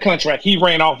had him on a contract. He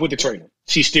ran off with the trailer.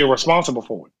 She's still responsible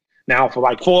for it. Now, for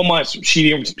like 4 months,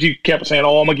 she kept saying,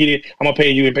 I'm going to get it. I'm going to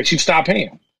pay you. But she stopped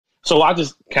paying. So I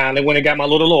just kind of went and got my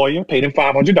little lawyer, paid him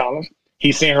 $500.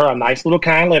 He sent her a nice little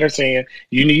kind letter saying,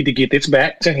 you need to get this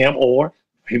back to him, or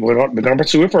we're going to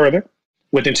pursue it further.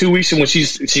 Within 2 weeks, when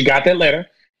she got that letter,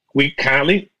 we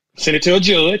kindly sent it to a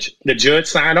judge. The judge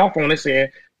signed off on it, saying,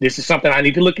 this is something I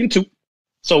need to look into.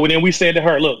 So then we said to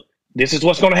her, look, this is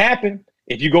what's going to happen.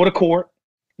 If you go to court,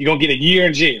 you're going to get a year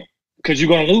in jail because you're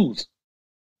going to lose.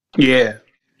 Yeah.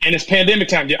 And it's pandemic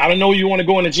time. I don't know you want to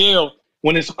go into jail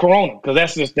when it's Corona,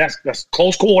 because that's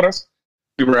close quarters.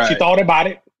 Right. She thought about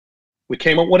it. We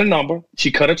came up with a number.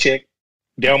 She cut a check.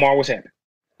 Delmard was happy.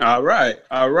 All right.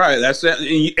 That's it.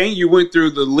 And you went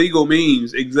through the legal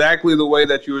means exactly the way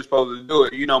that you were supposed to do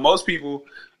it. Most people,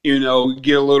 get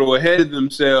a little ahead of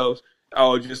themselves.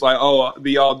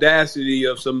 The audacity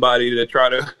of somebody to try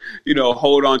to,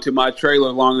 hold on to my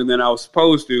trailer longer than I was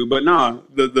supposed to. But no,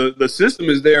 the system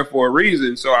is there for a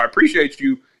reason. So I appreciate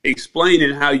you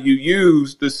explaining how you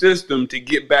use the system to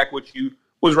get back what you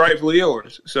was rightfully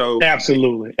yours. So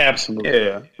absolutely.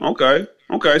 Yeah. Okay.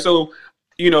 So,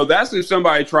 that's if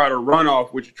somebody tried to run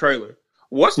off with your trailer.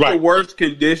 What's the worst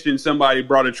condition somebody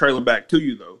brought a trailer back to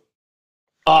you, though?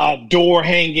 Door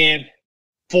hanging,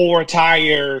 4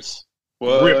 tires,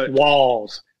 ripped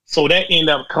walls. So that ended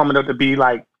up coming up to be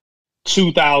like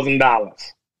 $2,000.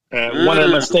 One of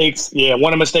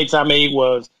the mistakes I made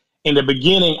was in the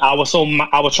beginning, I was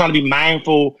trying to be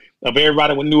mindful of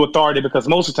everybody with new authority, because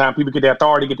most of the time people get the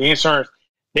authority, get the insurance.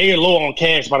 They get low on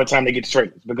cash by the time they get the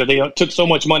trailers because they took so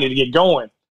much money to get going.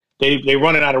 They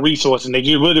running out of resources and they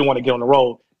really want to get on the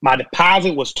road. My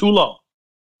deposit was too low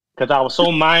because I was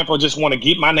so mindful, just want to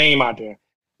get my name out there.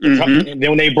 Mm-hmm. And then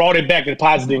when they brought it back, the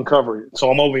deposit didn't cover it.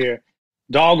 So I'm over here,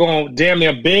 doggone, damn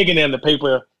near begging them to pay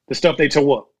for the stuff they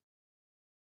tore up.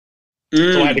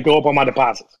 So I had to go up on my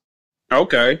deposits.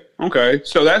 Okay.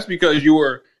 So that's because you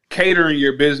were catering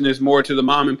your business more to the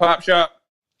mom and pop shop?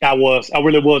 I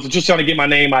really was. Just trying to get my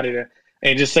name out of there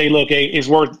and just say, look, hey, it's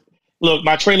worth. Look,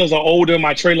 my trailers are older.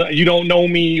 My trailer, you don't know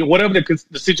me. Whatever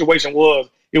the situation was,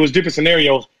 it was different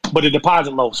scenarios, but the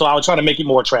deposit low. So I was trying to make it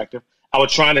more attractive. I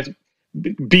was trying to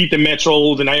beat the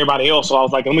Metros and everybody else. So I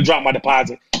was like, let me drop my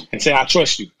deposit and say, I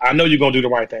trust you. I know you're going to do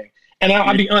the right thing. And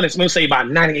I'll be honest, I'm going to say about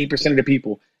 98% of the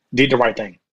people did the right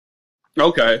thing.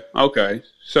 Okay.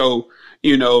 So,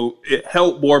 it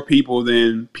helped more people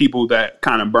than people that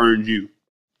kind of burned you.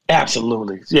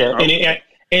 Absolutely. Yeah. Okay.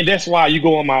 And that's why you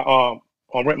go on my on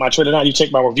Rent My Trailer Now, you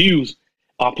check my reviews.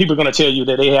 People are going to tell you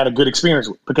that they had a good experience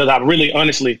with, because I really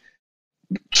honestly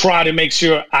try to make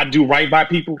sure I do right by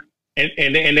people, and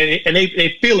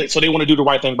they feel it, so they want to do the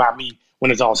right thing by me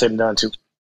when it's all said and done too.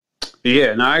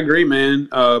 Yeah, and I agree, man.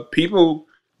 People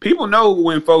know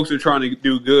when folks are trying to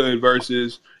do good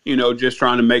versus just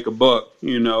trying to make a buck.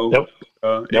 Yep.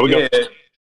 There we go.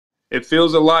 It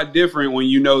feels a lot different when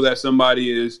you know that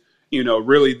somebody is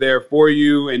really there for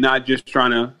you and not just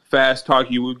trying to fast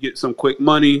talk you get some quick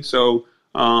money. So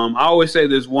I always say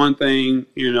this one thing.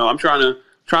 I'm trying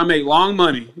to make long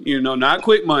money. Not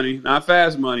quick money, not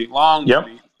fast money, long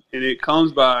money, and it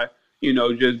comes by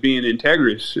just being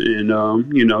integrous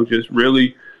and just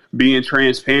really being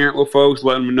transparent with folks,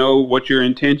 letting them know what your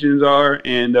intentions are,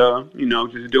 and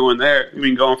just doing that.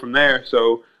 Going from there.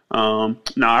 So I'm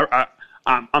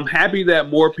happy that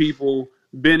more people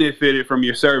benefited from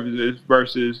your services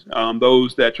versus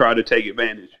those that try to take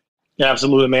advantage. Yeah,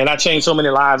 absolutely, man. I changed so many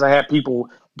lives. I had people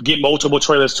get multiple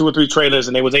trailers, 2 or 3 trailers,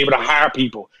 and they was able to hire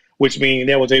people, which means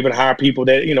they was able to hire people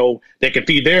that that can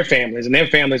feed their families, and their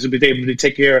families would be able to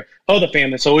take care of other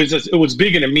families. So it was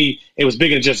bigger than me. It was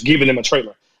bigger than just giving them a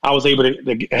trailer. I was able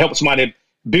to help somebody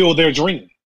build their dream.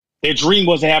 Their dream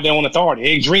was to have their own authority.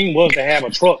 Their dream was to have a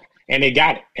truck, and they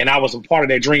got it. And I was a part of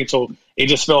their dream, so it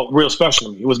just felt real special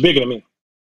to me. It was bigger than me.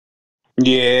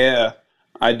 Yeah,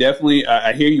 I definitely,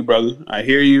 I hear you, brother. I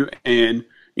hear you. And,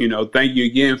 thank you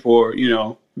again for,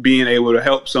 being able to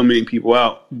help so many people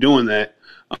out doing that.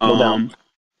 No doubt.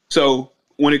 So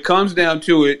when it comes down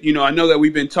to it, I know that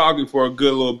we've been talking for a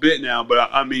good little bit now, but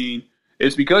I mean,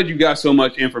 it's because you got so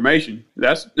much information.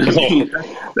 That's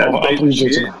I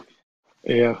appreciate you.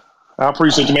 Yeah, I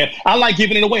appreciate you, man. I like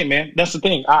giving it away, man. That's the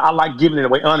thing. I like giving it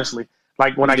away, honestly.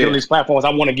 Like when I get on these platforms, I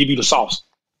want to give you the sauce.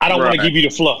 I don't want to give you the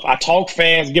fluff. I talk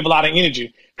fast, give a lot of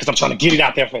energy because I'm trying to get it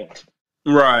out there fast.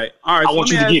 Right. All right. I want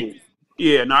you to get it.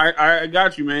 Yeah, no, I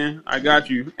got you, man. I got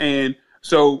you. And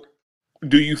so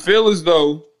do you feel as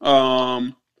though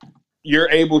you're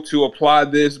able to apply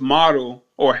this model,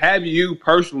 or have you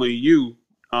personally,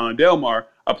 Delmar,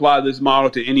 apply this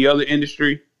model to any other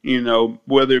industry,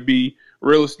 whether it be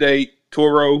real estate,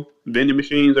 Turo, vending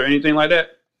machines, or anything like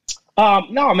that?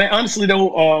 No, man. Honestly,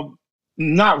 though,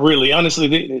 not really.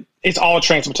 Honestly, it's all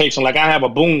transportation. Like I have a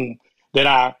boom that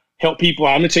I help people.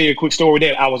 I'm going to tell you a quick story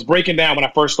that I was breaking down when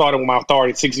I first started with my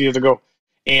authority 6 years ago.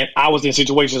 And I was in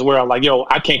situations where I was like, yo,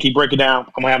 I can't keep breaking down.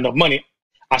 I'm going to have enough money.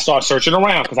 I started searching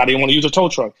around because I didn't want to use a tow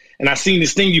truck. And I seen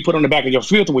this thing you put on the back of your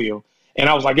fifth wheel. And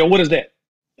I was like, yo, what is that?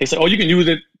 They said, oh, you can use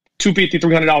it $250,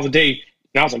 $300 a day.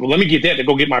 And I was like, well, let me get that to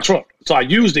go get my truck. So I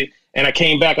used it and I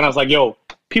came back and I was like, yo,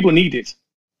 people need this.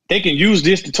 They can use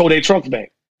this to tow their trucks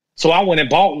back. So I went and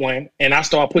bought one and I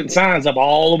started putting signs up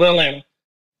all over Atlanta.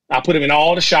 I put them in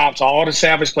all the shops, all the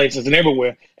salvage places and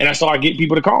everywhere. And I started getting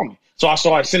people to call me. So I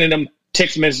started sending them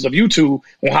text messages of YouTube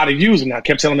on how to use it. And I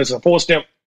kept telling them it's a 4-step.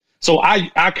 So I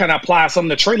kind of apply some of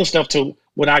the trailer stuff to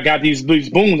when I got these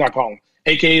booms, I call them,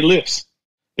 AKA lifts.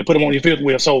 They put them on your fifth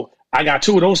wheel. So I got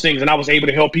 2 of those things and I was able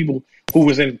to help people who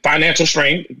was in financial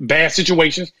strain, bad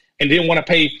situations, and didn't want to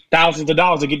pay thousands of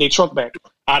dollars to get their truck back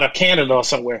out of Canada or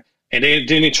somewhere. And they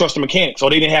didn't trust the mechanic. So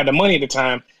they didn't have the money at the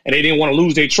time and they didn't want to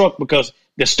lose their truck because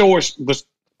the storage was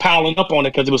piling up on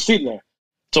it because it was sitting there.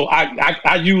 So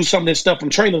I used some of this stuff from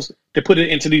trailers to put it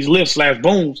into these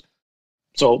lifts/booms.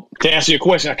 So to answer your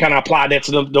question, I kind of applied that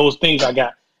to those things I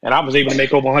got. And I was able to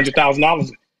make over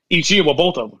 $100,000 each year with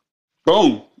both of them.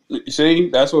 Boom. See,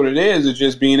 that's what it is. It's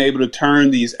just being able to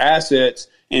turn these assets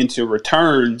into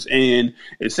returns. And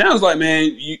it sounds like,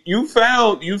 man, you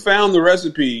found the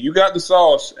recipe. You got the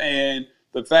sauce. And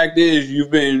the fact is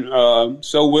you've been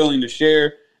so willing to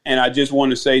share. And I just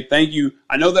want to say thank you.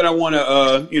 I know that I want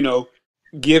to,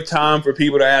 give time for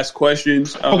people to ask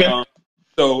questions. Okay.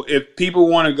 So if people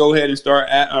want to go ahead and start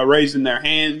raising their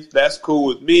hands, that's cool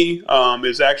with me.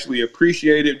 It's actually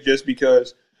appreciated just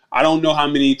because I don't know how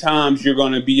many times you're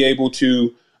going to be able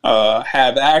to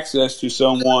have access to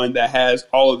someone that has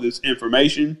all of this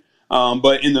information.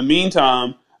 But in the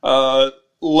meantime,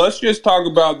 let's just talk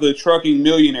about the Trucking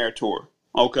Millionaire Tour.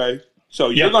 Okay. So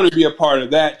you're going to be a part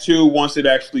of that too once it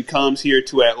actually comes here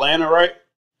to Atlanta, right?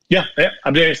 Yeah.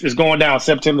 It's going down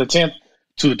September 10th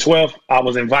to the 12th. I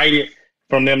was invited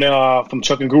from them, from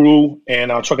Trucking Guru and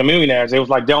Trucking Millionaires. It was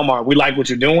like, Delmar, we like what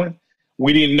you're doing.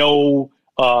 We didn't know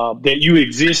that you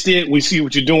existed. We see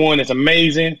what you're doing. It's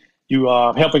amazing. You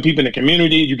are helping people in the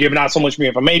community. You're giving out so much more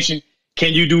information.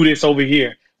 Can you do this over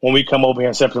here when we come over here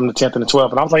on September the 10th and the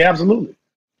 12th? And I was like, absolutely.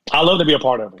 I love to be a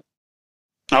part of it.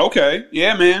 Okay.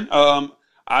 Yeah, man.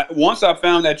 Once I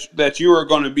found that you were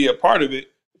going to be a part of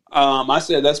it, I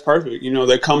said, that's perfect.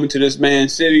 They're coming to this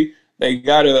man's city. They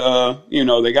gotta,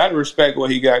 they gotta respect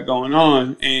what he got going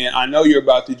on. And I know you're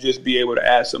about to just be able to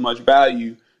add so much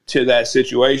value to that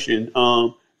situation.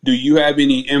 Do you have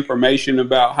any information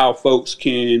about how folks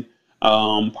can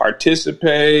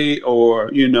participate or,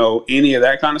 any of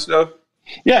that kind of stuff?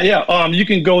 Yeah. You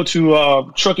can go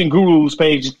to Trucking Guru's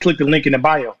page, click the link in the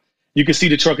bio. You can see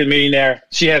the Trucking Millionaire.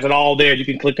 She has it all there. You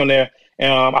can click on there.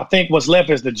 I think what's left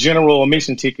is the general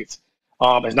admission tickets.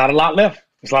 There's not a lot left.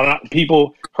 There's a lot of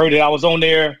people heard that I was on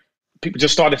there. People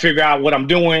just started to figure out what I'm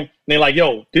doing. And they're like,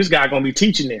 yo, this guy going to be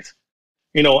teaching this.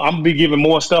 I'm going to be giving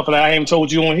more stuff that I haven't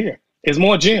told you on here. It's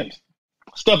more gems,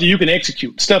 stuff that you can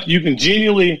execute, stuff you can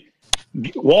genuinely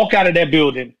walk out of that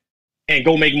building and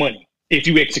go make money if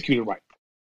you execute it right.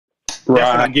 That's what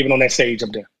I'm giving on that stage up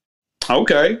there.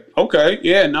 Okay.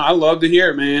 Yeah, no, I love to hear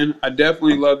it, man. I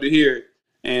definitely love to hear it.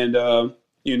 And,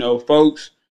 folks,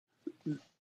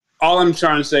 all I'm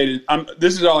trying to say is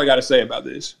this is all I got to say about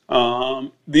this.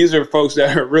 These are folks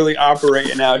that are really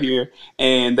operating out here,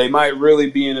 and they might really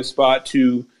be in a spot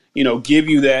to, give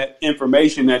you that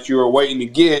information that you were waiting to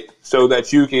get so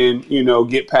that you can,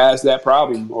 get past that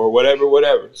problem or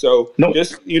whatever. So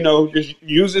just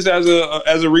use this as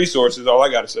a resource is all I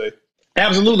got to say.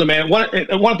 Absolutely, man.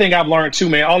 One thing I've learned too,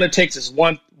 man, all it takes is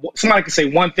somebody can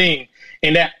say one thing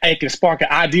and that it can spark an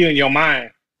idea in your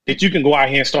mind that you can go out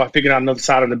here and start figuring out another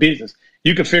side of the business.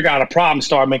 You can figure out a problem,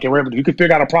 start making revenue. You can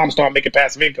figure out a problem, start making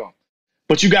passive income.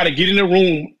 But you got to get in the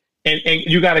room and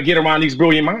you got to get around these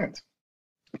brilliant minds.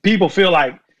 People feel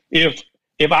like if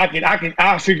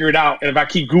I'll figure it out. And if I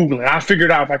keep Googling, I'll figure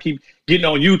it out if I keep getting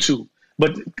on YouTube.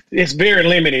 But it's very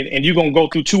limited. And you're going to go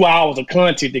through 2 hours of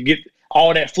content to get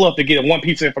all that fluff to get one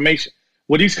piece of information.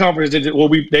 Well, these conferences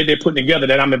they're putting together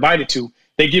that I'm invited to,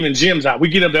 they're giving gems out. We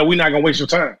get up there, we're not going to waste your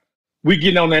time. We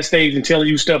getting on that stage and telling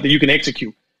you stuff that you can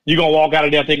execute. You're going to walk out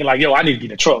of there thinking like, yo, I need to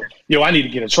get a truck. Yo, I need to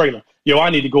get a trailer. Yo, I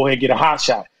need to go ahead and get a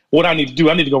hotshot. What I need to do,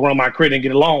 I need to go run my credit and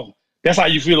get a loan. That's how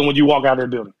you feeling when you walk out of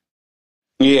the building.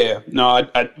 Yeah, no,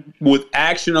 I with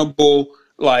actionable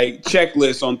like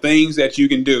checklists on things that you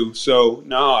can do. So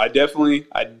no, I definitely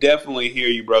hear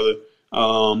you, brother.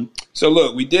 So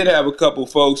look, we did have a couple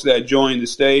folks that joined the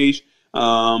stage.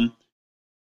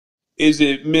 Is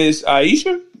it Miss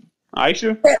Aisha?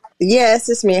 Yes,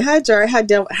 it's me. Hi,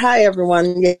 Jorie. Hi,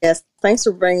 everyone. Yes, thanks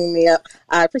for bringing me up.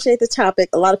 I appreciate the topic.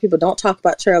 A lot of people don't talk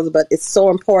about trailers, but it's so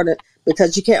important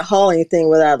because you can't haul anything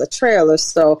without a trailer.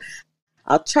 So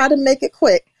I'll try to make it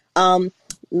quick.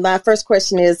 My first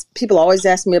question is, people always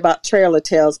ask me about trailer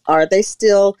tails. Are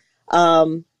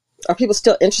people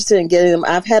still interested in getting them?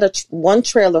 I've had one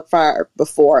trailer fire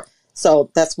before, so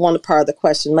that's one part of the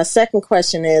question. My second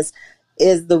question is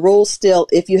the rule still,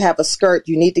 if you have a skirt,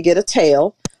 you need to get a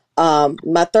tail?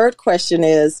 My third question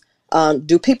is,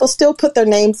 do people still put their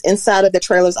names inside of the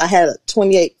trailers? I had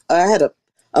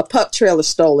a pup trailer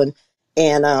stolen,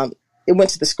 and it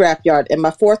went to the scrapyard. And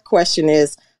my fourth question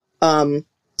is,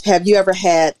 have you ever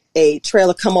had a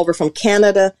trailer come over from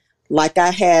Canada like I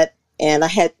had, and I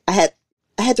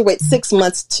had to wait 6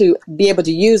 months to be able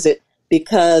to use it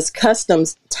because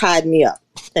customs tied me up?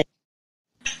 Thank you.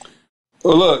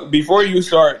 Well, look, before you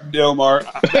start,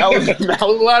 Delmard, that was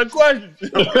a lot of questions.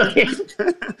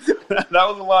 That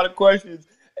was a lot of questions.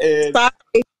 And sorry.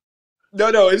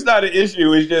 No, it's not an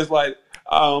issue. It's just like,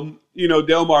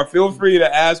 Delmard, feel free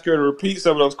to ask her to repeat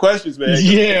some of those questions, man.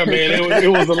 Yeah, man, it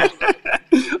was a lot.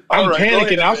 I'm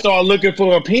panicking. I started looking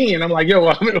for a pen. I'm like,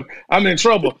 yo, I'm in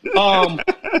trouble.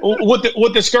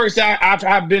 With the skirts,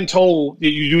 I've been told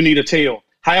that you need a tail.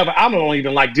 However, I don't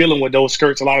even like dealing with those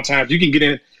skirts. A lot of times you can get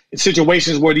in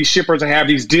situations where these shippers have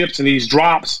these dips and these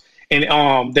drops, and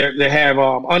they have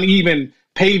uneven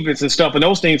pavements and stuff, and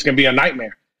those things can be a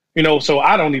nightmare. So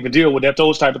I don't even deal with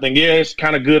those type of things. Yeah, it's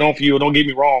kind of good on fuel. Don't get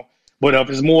me wrong, but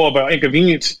it's more of an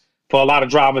inconvenience for a lot of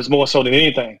drivers more so than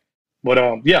anything.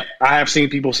 But yeah, I have seen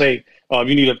people say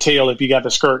you need a tail if you got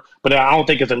the skirt, but I don't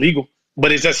think it's illegal.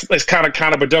 But it's kind of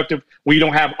counterproductive when you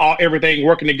don't have everything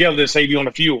working together to save you on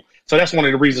the fuel. So that's one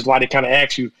of the reasons why they kind of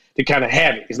ask you to kind of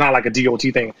have it. It's not like a DOT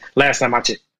thing. Last time I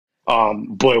checked.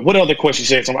 But what other question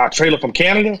said? Some trailer from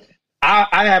Canada?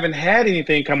 I haven't had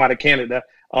anything come out of Canada.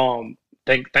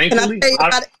 Thankfully. Can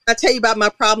I tell you about my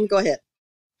problem? Go ahead.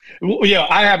 Well, yeah,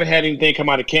 I haven't had anything come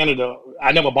out of Canada.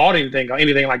 I never bought anything or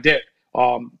anything like that.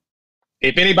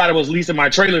 If anybody was leasing my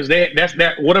trailers, that's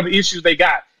whatever issues they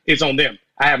got, it's on them.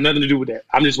 I have nothing to do with that.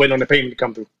 I'm just waiting on the payment to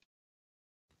come through.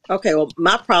 Okay, well,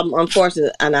 my problem,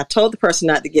 unfortunately, and I told the person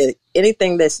not to get it,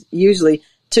 anything that's usually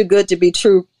too good to be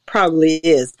true probably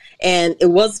is. And it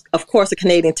was, of course, a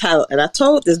Canadian title. And I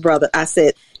told this brother, I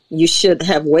said, you should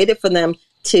have waited for them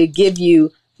to give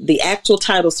you the actual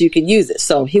title so you could use it.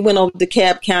 So he went over to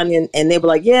Cab County and they were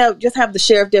like, yeah, just have the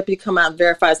sheriff deputy come out and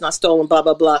verify it's not stolen, blah,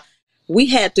 blah, blah. We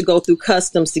had to go through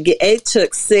customs to get, it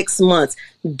took 6 months.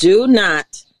 Do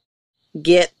not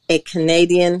get a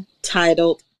Canadian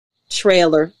titled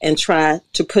trailer and try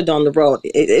to put it on the road.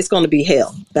 It's going to be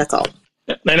hell. That's all.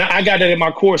 And I got that in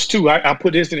my course too. I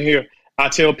put this in here. I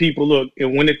tell people, look,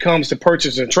 when it comes to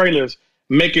purchasing trailers,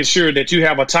 making sure that you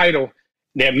have a title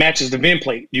that matches the VIN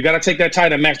plate. You got to take that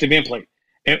title and match the VIN plate.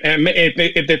 And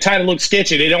if the title looks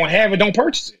sketchy, they don't have it, don't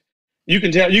purchase it. You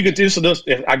can tell,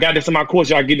 I got this in my course,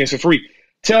 y'all getting this for free.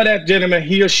 Tell that gentleman,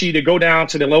 he or she, to go down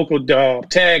to the local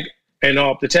tag and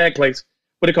the tag place,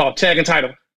 what they call tag and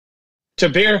title, to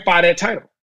verify that title.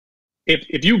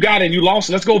 If you got it and you lost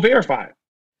it, let's go verify it.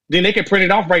 Then they can print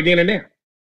it off right then and there.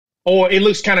 Or it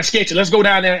looks kind of sketchy. Let's go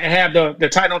down there and have the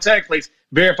title and tag place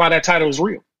verify that title is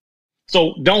real.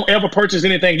 So don't ever purchase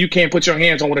anything you can't put your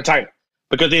hands on with a title,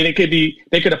 because then they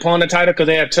could have pawned the title because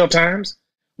they had tough times.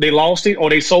 They lost it or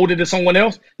they sold it to someone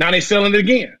else. Now they selling it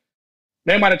again.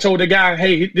 They might have told the guy,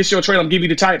 hey, this is your trailer, I'm give you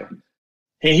the title.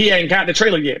 And he ain't got the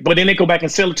trailer yet. But then they go back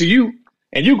and sell it to you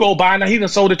and you go buy it. Now he done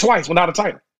sold it twice without a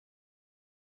title.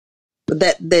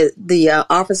 That the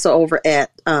officer over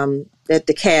at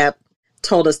the cab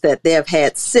told us that they have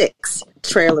had 6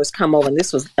 trailers come over, and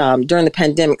this was during the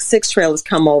pandemic. 6 trailers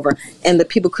come over, and the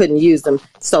people couldn't use them,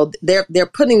 so they're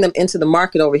putting them into the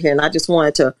market over here. And I just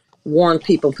wanted to warn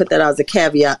people, put that out as a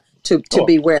caveat to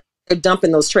beware. They're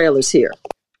dumping those trailers here.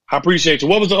 I appreciate you.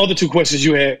 What was the other 2 questions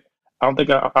you had? I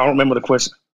don't remember the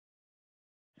question.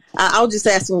 I was just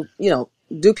asking,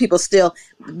 do people still,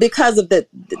 because of the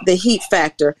heat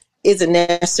factor, is it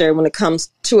necessary when it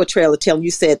comes to a trailer tail? You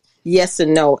said yes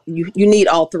and no. You need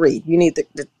all 3. You need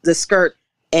the skirt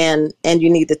and you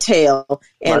need the tail.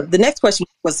 And right. The next question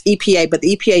was EPA, but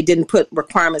the EPA didn't put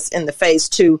requirements in the phase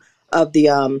 2 of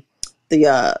the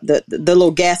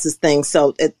little gases thing.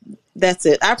 So that's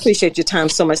it. I appreciate your time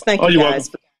so much. Thank you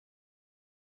guys. Welcome.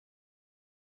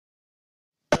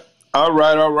 All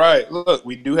right. Look,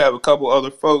 we do have a couple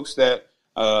other folks that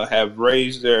have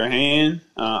raised their hand.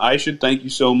 Aisha, thank you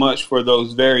so much for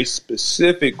those very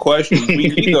specific questions. We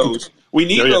need those. We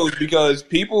need those because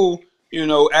people,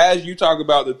 as you talk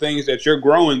about the things that you're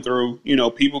growing through,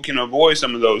 people can avoid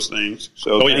some of those things.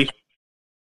 So thank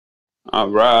you. All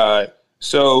right.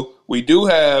 So we do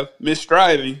have Miss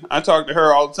Striving. I talk to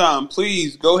her all the time.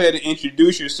 Please go ahead and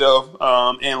introduce yourself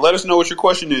and let us know what your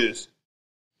question is.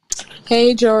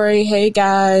 Hey, Jorie. Hey,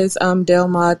 guys. I'm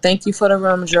Delmard. Thank you for the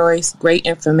room, Jorie. Great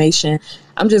information.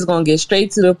 I'm just going to get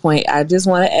straight to the point. I just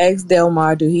want to ask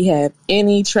Delmard, do he have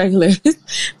any trailers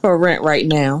for rent right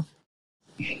now?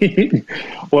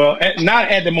 Well, not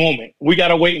at the moment. We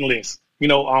got a waiting list.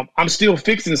 I'm still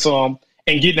fixing some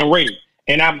and getting them ready.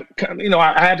 And I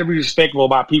had to be respectful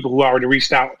about people who already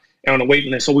reached out and on the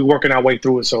waiting list. So we're working our way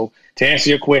through it. So to answer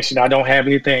your question, I don't have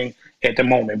anything at the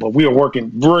moment, but we are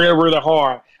working really, really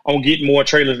hard on getting more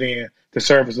trailers in to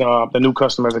service the new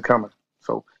customers that are coming.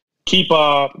 So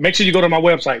make sure you go to my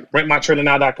website,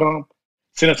 rentmytrailernow.com.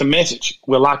 Send us a message.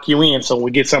 We'll lock you in. So when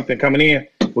we get something coming in,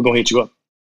 we're going to hit you up.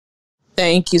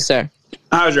 Thank you, sir.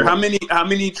 Howser, how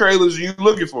many trailers are you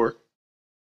looking for?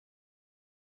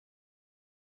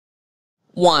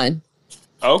 1.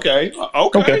 Okay.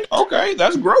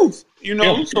 That's growth.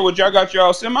 So what y'all got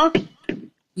y'all semi?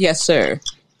 Yes, sir.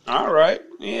 All right.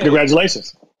 Yeah.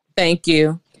 Congratulations. Thank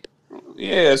you.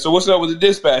 Yeah. So what's up with the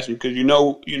dispatching? Because we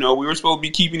were supposed to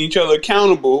be keeping each other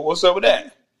accountable. What's up with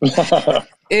that?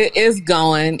 It's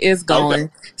going. Okay.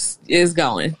 It's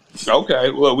going.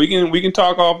 Okay. Well, we can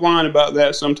talk offline about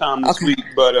that sometime this week.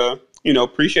 But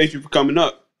appreciate you for coming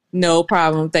up. No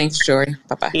problem. Thanks, Jorie.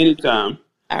 Bye-bye. Anytime.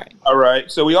 All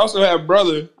right. So we also have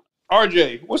brother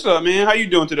RJ. What's up, man? How you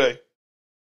doing today?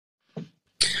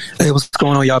 Hey, what's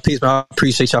going on, y'all? Peace, man. I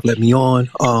appreciate y'all for letting me on.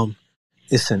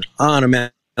 It's an honor,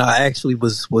 man. I actually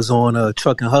was on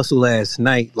Truck and Hustle last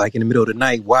night, like in the middle of the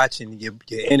night, watching your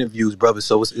interviews, brother.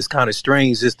 So it's kind of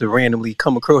strange just to randomly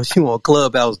come across you on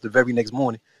Clubhouse the very next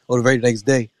morning or the very next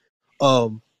day. I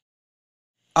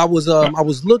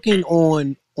was looking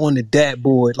on the DAT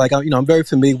board, like I'm very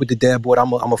familiar with the DAT board.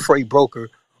 I'm a freight broker.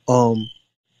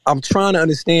 I'm trying to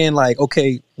understand, like,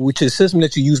 okay, with your system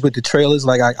that you use with the trailers,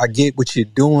 like I get what you're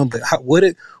doing, but what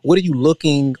are you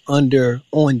looking under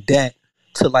on that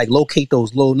to like locate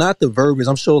those low, not the verbiage.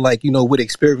 I'm sure like, with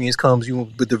experience comes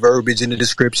with the verbiage and the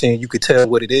description, you could tell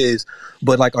what it is.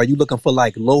 But like, are you looking for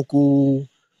like local,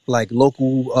 like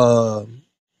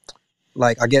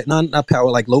I get not power,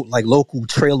 like local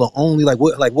trailer only? Like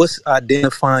what's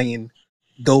identifying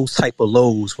those type of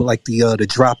lows with like the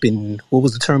dropping, what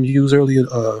was the term you used earlier?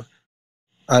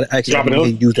 I actually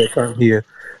didn't use that term here.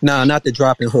 Nah, not the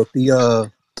dropping hook.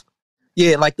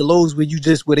 Yeah, like the lows where you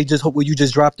just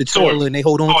drop the trailer and they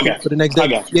hold on to it for the next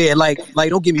day. Yeah, like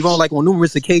don't get me wrong, like on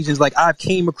numerous occasions, like I've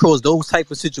came across those type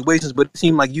of situations, but it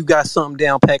seemed like you got something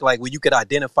down packed, like where you could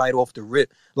identify it off the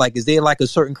rip. Like, is there like a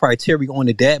certain criteria on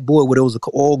the dashboard where those are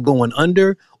all going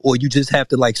under, or you just have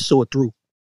to like sort through?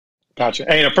 Gotcha.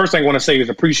 Hey, the first thing I want to say is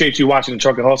appreciate you watching the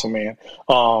Truck and Hustle, man,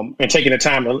 and taking the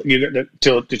time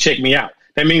to check me out.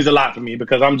 That means a lot for me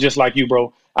because I'm just like you,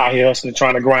 bro, out here hustling,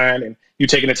 trying to grind, and you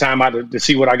taking the time out to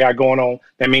see what I got going on.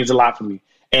 That means a lot for me.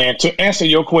 And to answer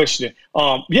your question,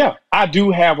 yeah, I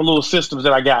do have a little systems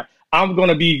that I got. I'm going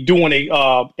to be doing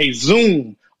a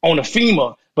Zoom on a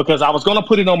FEMA because I was going to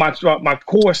put it on my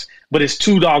course, but it's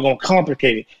too doggone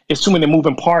complicated. It's too many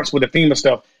moving parts with the FEMA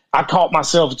stuff. I caught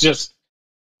myself just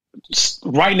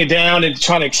writing it down and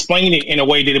trying to explain it in a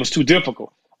way that it was too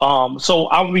difficult. So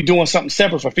I will be doing something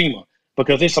separate for FEMA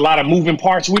because there's a lot of moving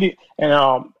parts with it. And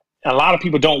a lot of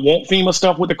people don't want FEMA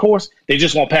stuff with the course. They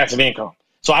just want passive income.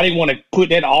 So I didn't want to put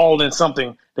that all in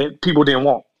something that people didn't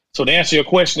want. So to answer your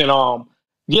question,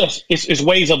 yes, it's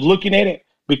ways of looking at it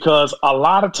because a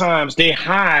lot of times they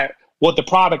hide what the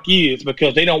product is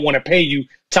because they don't want to pay you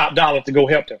top dollar to go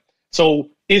help them. So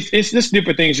it's just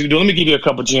different things you can do. Let me give you a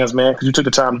couple of gems, man, because you took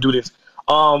the time to do this.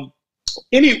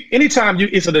 Anytime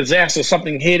it's a disaster,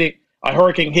 something headed, a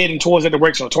hurricane heading towards that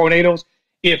direction, or tornadoes,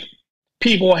 if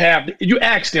people you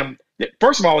ask them,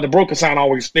 first of all, the broker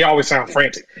they always sound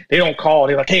frantic. They don't call.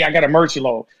 They're like, hey, I got a emergency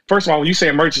load. First of all, when you say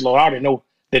emergency load, I already know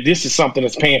that this is something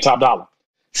that's paying top dollar.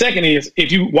 Second is,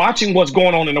 if you're watching what's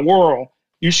going on in the world,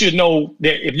 you should know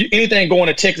that if anything going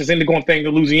to Texas, anything going to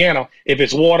Louisiana, if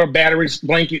it's water, batteries,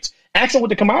 blankets, ask them what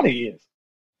the commodity is.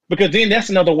 Because then that's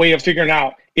another way of figuring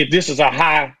out if this is a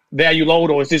high value load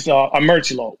or is this a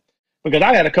emergency load. Because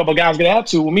I had a couple of guys get out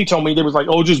to with me, told me they was like,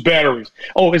 oh, just batteries.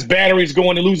 Oh, it's batteries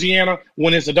going to Louisiana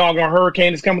when it's a doggone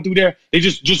hurricane that's coming through there. They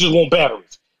just want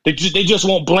batteries. They just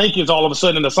want blankets all of a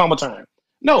sudden in the summertime.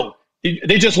 No,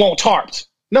 they just want tarps.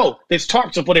 No, there's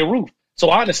tarps up for their roof. So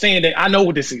I understand that I know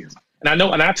what this is. And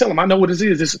I tell them I know what this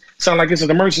is. This sounds like this is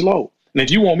an emergency load. And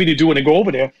if you want me to do it and go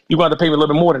over there, you're going to pay me a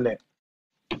little bit more than that.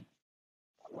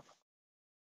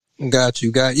 Got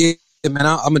you. Yeah, man,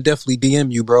 I'm gonna definitely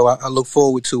DM you, bro. I look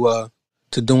forward to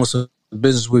doing some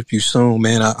business with you soon,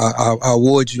 man. I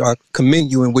award you. I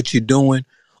commend you in what you're doing.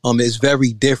 It's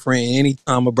very different.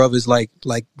 Anytime a brother's like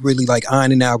really like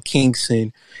ironing out kinks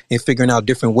and figuring out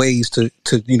different ways to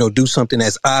do something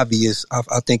that's obvious,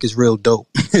 I think is real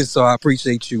dope. So I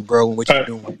appreciate you, bro, and what you're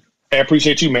doing. I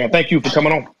appreciate you, man. Thank you for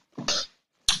coming on.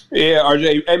 Yeah,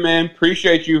 RJ. Hey, man,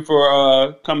 appreciate you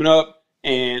for coming up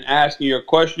and asking your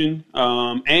question,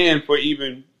 and for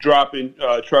even dropping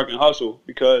Truck and Hustle,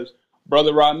 because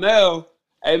Brother Ramel,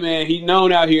 hey, man, he's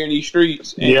known out here in these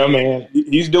streets. And yeah, man.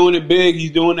 He's doing it big.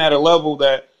 He's doing it at a level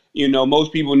that,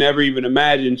 most people never even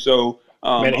imagine. So,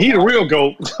 man, he the real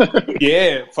GOAT.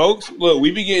 Yeah, folks, look, we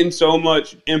be getting so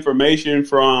much information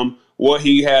from what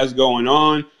he has going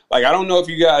on. Like, I don't know if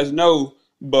you guys know,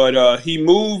 but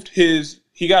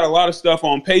he got a lot of stuff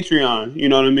on Patreon, you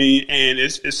know what I mean? And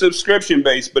it's subscription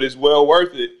based, but it's well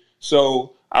worth it.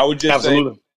 So I would just say,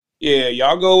 yeah,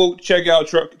 y'all go check out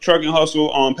Truck and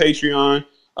Hustle on Patreon.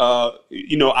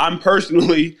 I'm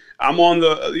on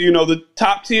the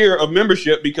top tier of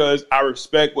membership because I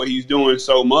respect what he's doing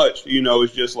so much.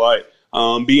 It's just like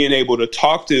being able to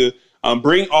talk to,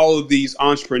 bring all of these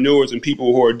entrepreneurs and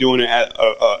people who are doing it at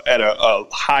a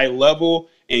high level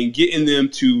and getting them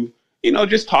to,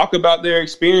 just talk about their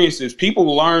experiences.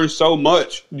 People learn so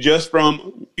much just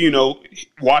from,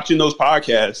 watching those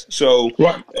podcasts. So,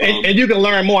 right. And you can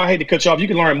learn more. I hate to cut you off. You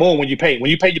can learn more when you pay.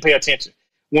 When you pay, you pay attention.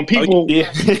 When people,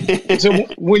 so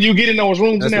when you get in those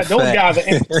rooms in there, those guys are,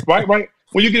 right.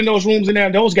 When you get in those rooms in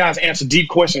there, those guys answer deep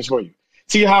questions for you.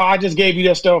 See how I just gave you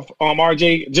that stuff,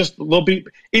 RJ, just a little bit.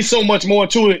 It's so much more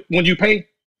to it. When you pay,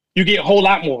 you get a whole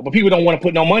lot more. But people don't want to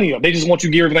put no money up. They just want you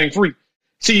to give everything free.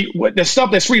 See, the stuff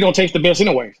that's free don't taste the best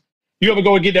anyways. You ever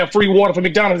go and get that free water from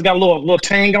McDonald's? It's got a little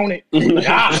tang on it. He's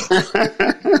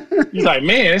like,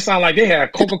 man, it sounds like they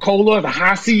had Coca-Cola, the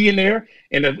high C in there,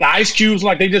 and the ice cubes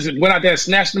like they just went out there and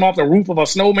snatched them off the roof of a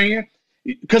snowman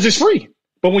because it's free.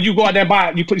 But when you go out there and buy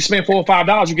it, you spend $4 or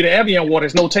 $5, you get an Evian water.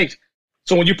 It's no taste.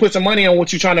 So when you put some money on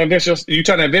what you're trying to invest, in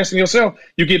yourself,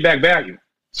 you get back value.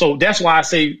 So that's why I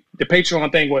say the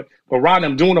Patreon thing, what Rod and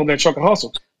I'm doing over there in Truck and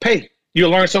Hustle, pay.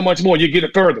 You'll learn so much more. You get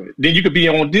it further. Then you could be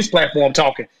on this platform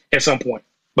talking at some point.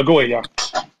 But go ahead, y'all.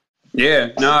 Yeah,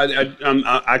 no,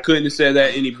 I couldn't have said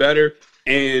that any better.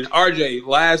 And RJ,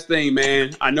 last thing,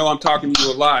 man, I know I'm talking to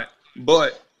you a lot,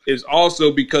 but it's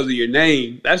also because of your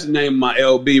name. That's the name of my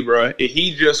LB, bro. And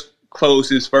he just closed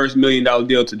his first $1 million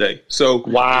deal today. So,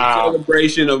 wow, in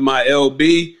celebration of my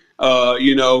LB,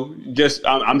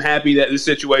 I'm happy that this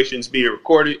situation is being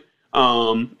recorded.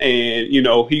 And he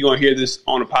gonna hear this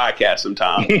on a podcast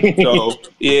sometime. So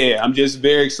yeah, I'm just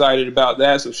very excited about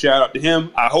that. So shout out to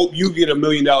him. I hope you get $1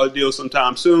 million deal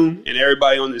sometime soon, and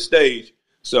everybody on the stage.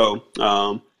 So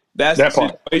that's the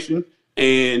situation.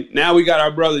 And now we got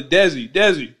our brother Desi.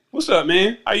 Desi, what's up,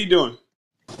 man? How you doing?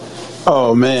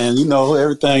 Oh man,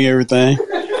 everything.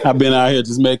 I've been out here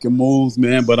just making moves,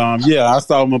 man. But I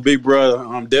saw my big brother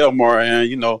Delmard,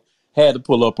 and had to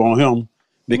pull up on him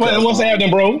because what's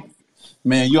happening, bro?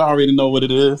 Man, you already know what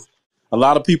it is. A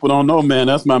lot of people don't know, man.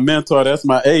 That's my mentor. That's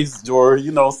my ace,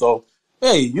 Jorie. So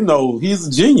hey, he's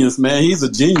a genius, man. He's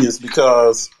a genius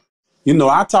because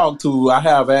I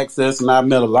have access and I've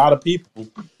met a lot of people.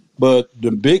 But the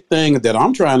big thing that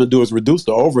I'm trying to do is reduce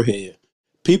the overhead.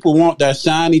 People want that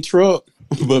shiny truck,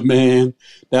 but man,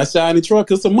 that shiny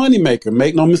truck is a moneymaker.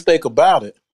 Make no mistake about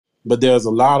it. But there's a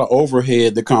lot of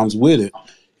overhead that comes with it.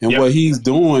 And what he's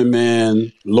doing,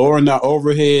 man, lowering that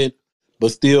overhead,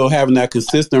 but still having that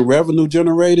consistent revenue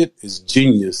generated is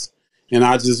genius. And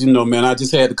I just, I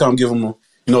just had to come give him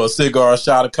a cigar, a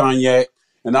shot of cognac,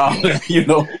 and all that,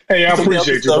 Hey, I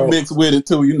appreciate you, bro. Mixed with it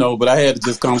too, but I had to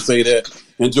just come say that.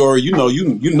 And Jorie,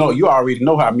 you already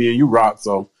know how me and you rock.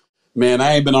 So, man,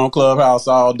 I ain't been on Clubhouse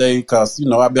all day because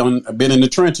I've been in the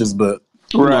trenches, but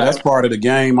that's part of the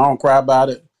game. I don't cry about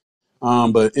it,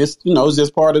 but it's it's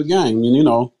just part of the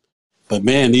game, But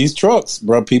man, these trucks,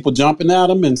 bro, people jumping at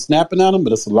them and snapping at them,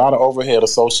 but it's a lot of overhead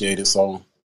associated. So,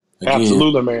 again.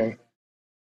 Absolutely, man.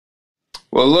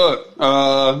 Well, look,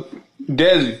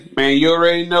 Desi, man, you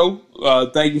already know.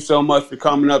 Thank you so much for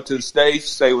coming up to the stage.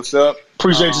 Say what's up.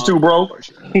 Appreciate you too, bro.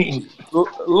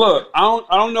 Look, I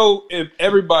don't know if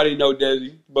everybody know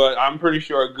Desi, but I'm pretty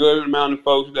sure a good amount of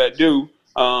folks that do.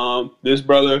 This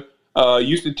brother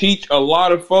used to teach a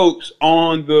lot of folks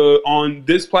on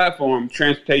this platform,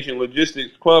 Transportation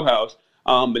Logistics Clubhouse.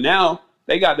 But now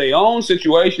they got their own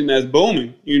situation that's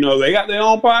booming. They got their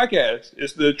own podcast.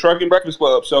 It's the Trucking Breakfast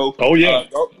Club. So, go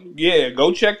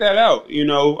check that out.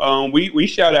 We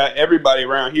shout out everybody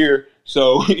around here.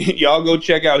 So y'all go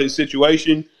check out his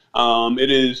situation.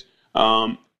 It is,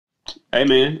 hey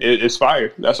man, it's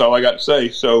fire. That's all I got to say.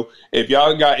 So if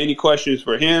y'all got any questions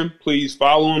for him, please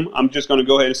follow him. I'm just going to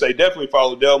go ahead and say definitely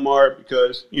follow Delmard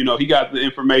because, he got the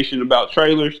information about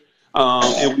trailers.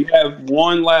 And we have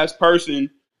one last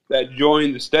person that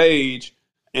joined the stage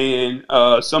and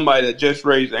somebody that just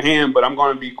raised a hand, but I'm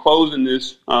going to be closing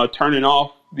this, turning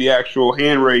off the actual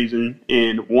hand raising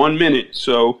in 1 minute.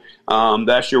 So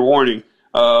that's your warning.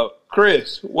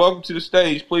 Chris, welcome to the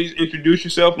stage. Please introduce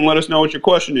yourself and let us know what your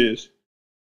question is.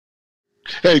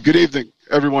 Hey, good evening,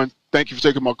 everyone. Thank you for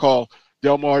taking my call.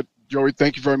 Delmard, Jorie,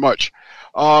 thank you very much.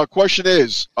 Question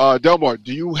is, Delmard,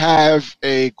 do you have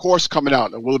a course coming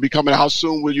out? And will it be coming out? How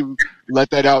soon will you let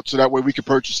that out so that way we can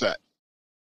purchase that?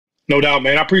 No doubt,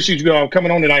 man. I appreciate you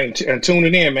coming on tonight and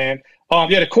tuning in, man.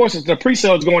 The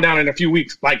pre-sale is going down in a few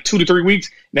weeks, like 2 to 3 weeks.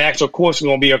 The actual course is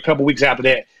going to be a couple weeks after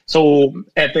that. So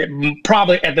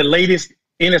probably at the latest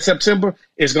end of September,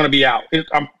 it's going to be out.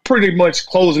 I'm pretty much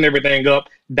closing everything up,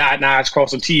 dotting I's,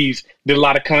 crossing T's, did a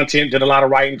lot of content, did a lot of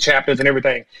writing chapters and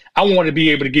everything. I want to be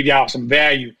able to give y'all some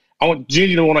value. I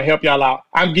genuinely want to help y'all out.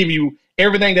 I'm giving you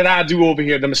everything that I do over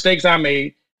here, the mistakes I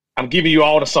made. I'm giving you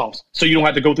all the sauce so you don't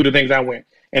have to go through the things I went.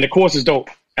 And the course is dope.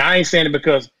 I ain't saying it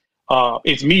because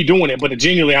it's me doing it, but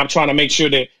genuinely I'm trying to make sure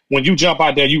that when you jump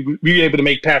out there, you be able to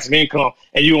make passive income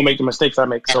and you don't make the mistakes I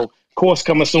make. So course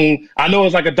coming soon. I know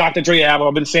it's like a Dr. Dre album.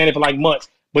 I've been saying it for like months,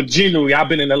 but genuinely I've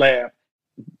been in the lab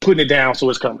putting it down, so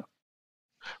it's coming.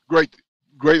 Great.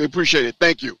 Greatly appreciate it.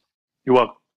 Thank you. You're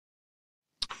welcome.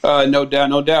 No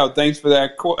doubt. Thanks for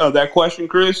that question,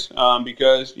 Chris,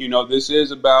 because, this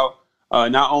is about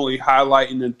not only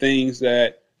highlighting the things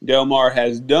that Delmard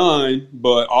has done,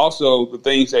 but also the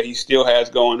things that he still has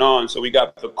going on. So we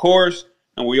got the course,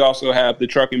 and we also have the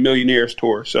Trucking Millionaires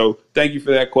Tour. So thank you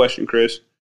for that question, Chris.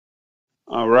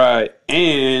 All right.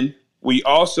 And we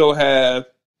also have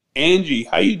Angie.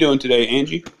 How you doing today,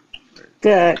 Angie?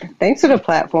 Good. Thanks for the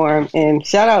platform, and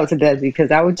shout out to Desi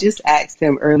because I would just asked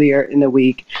him earlier in the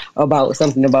week about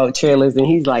something about trailers, and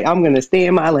he's like, "I'm going to stay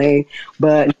in my lane,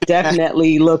 but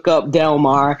definitely look up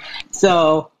Delmar."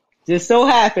 So just so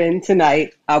happened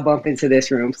tonight I'll bump into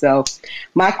this room. So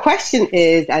my question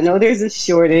is, I know there's a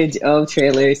shortage of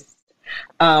trailers.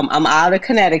 I'm out of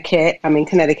Connecticut. I'm in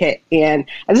Connecticut, and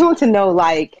I just want to know,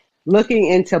 like, looking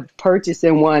into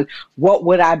purchasing one, what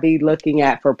would I be looking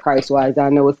at for price wise? I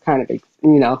know it's kind of,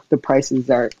 the prices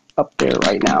are up there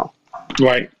right now.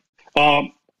 Right.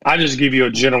 I just give you a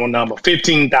general number,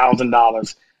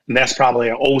 $15,000, and that's probably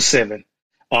an '07.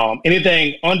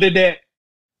 Anything under that,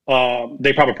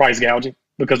 they probably price gouging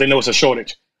because they know it's a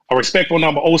shortage. A respectful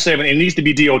number, '07, it needs to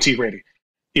be DOT ready.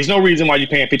 There's no reason why you're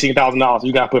paying $15,000.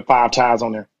 You got to put 5 tires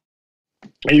on there.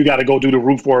 And you got to go do the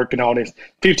roof work and all this.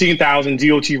 15,000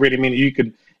 DOT ready,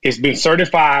 meaning it's been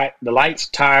certified, the lights,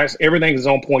 tires, everything is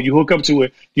on point. You hook up to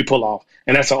it, you pull off.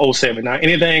 And that's an '07. Now,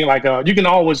 anything like, you can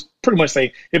always pretty much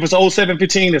say, if it's '07,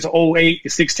 15, it's '08,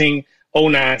 it's 16,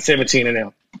 '09, 17, and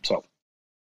now. So.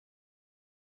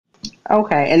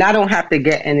 Okay. And I don't have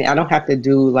to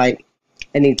do like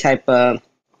any type of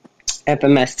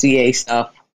FMSTA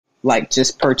stuff, like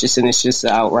just purchasing. It's just an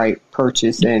outright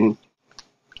purchase and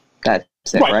that's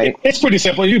it, right? It's pretty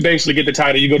simple. You basically get the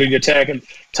title. You go to your tag and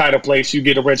title place. You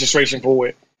get a registration for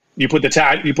it. You put the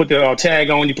tag. You put the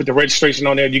tag on. You put the registration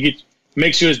on there.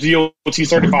 Make sure it's DOT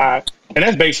certified, and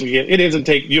that's basically it. It doesn't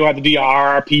take. You don't have to do your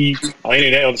RRP or any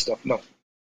of that other stuff. No.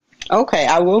 Okay,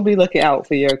 I will be looking out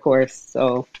for your course.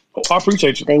 So I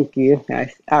appreciate you. Thank you,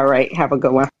 guys. All right, have a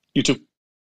good one. You too.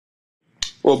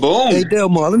 Well, boom. Hey,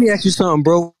 Delmar, let me ask you something,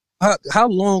 bro. How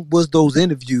long was those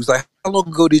interviews? Like, how long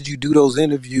ago did you do those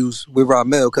interviews with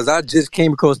Ramel? Because I just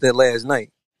came across that last night.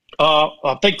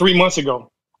 I think 3 months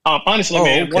ago. Honestly,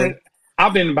 man, okay.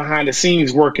 I've been behind the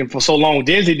scenes working for so long.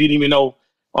 Desi didn't even know.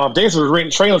 Desi was renting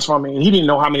trailers from me, and he didn't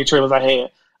know how many trailers I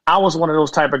had. I was one of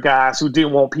those type of guys who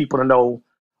didn't want people to know.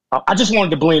 I just wanted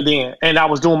to blend in, and I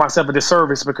was doing myself a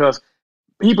disservice because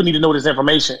people need to know this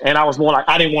information. And I was more like,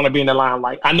 I didn't want to be in the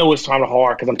limelight. I know it's kind of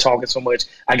hard because I'm talking so much.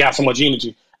 I got so much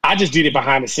energy. I just did it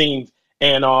behind the scenes.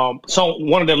 And so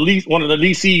one of the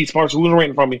leasees, person who was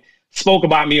renting from me, spoke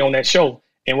about me on that show.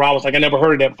 And Rob was like, I never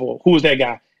heard of that before. Who was that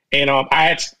guy? And I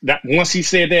had that once he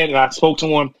said that and I spoke to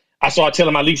him, I started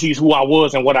telling my leasees who I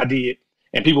was and what I did.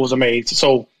 And people was amazed.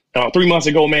 So 3 months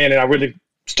ago, man, and I really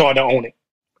started to own it.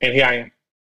 And here I am.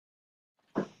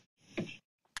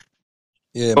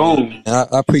 Yeah, man. And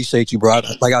I appreciate you, bro.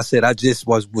 Like I said, I just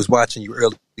was watching you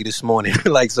early this morning.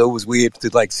 So it was weird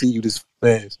to see you this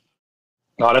fast.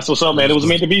 Oh, that's what's up, man. It was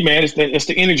meant to be, man. It's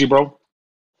the energy, bro.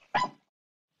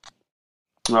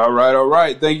 All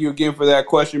right. Thank you again for that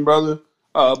question, brother.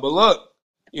 But look,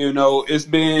 it's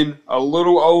been a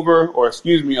little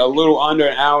under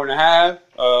an hour and a half.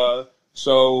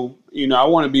 So, I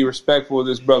want to be respectful of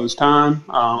this brother's time.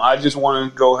 I just want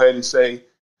to go ahead and say,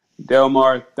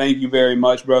 Delmar, thank you very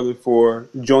much, brother, for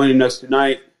joining us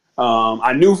tonight.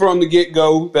 I knew from the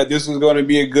get-go that this was going to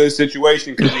be a good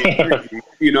situation because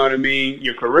you know what I mean?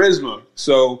 Your charisma.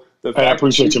 So I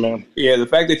appreciate you, man. Yeah, the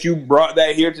fact that you brought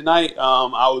that here tonight,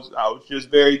 I was just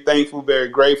very thankful, very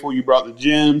grateful. You brought the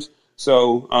gems.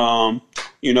 So,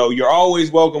 you're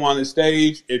always welcome on the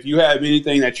stage. If you have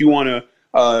anything that you want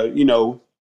to,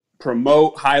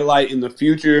 promote, highlight in the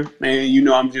future, man,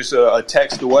 I'm just a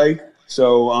text away.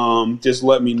 So just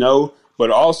let me know.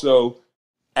 But also,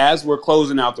 as we're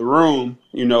closing out the room,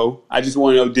 I just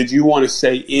want to know, did you want to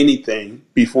say anything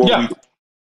before we...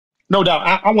 No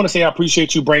doubt. I want to say I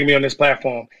appreciate you bringing me on this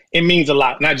platform. It means a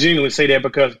lot. And I genuinely say that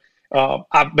because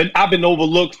I've been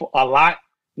overlooked for a lot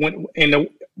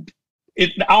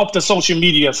off the social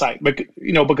media site. But,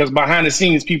 because behind the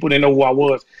scenes, people didn't know who I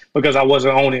was because I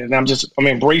wasn't on it. And I'm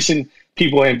embracing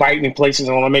people, inviting in places.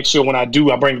 I want to make sure when I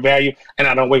do, I bring value and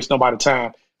I don't waste nobody's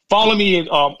time. Follow me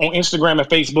on Instagram and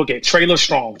Facebook at Trailer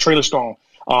Strong.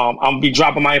 I'm going to be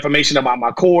dropping my information about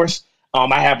my course.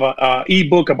 I have a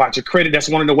eBook about your credit. That's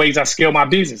one of the ways I scale my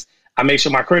business. I make sure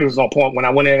my credit was on point. When I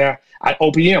went in there, I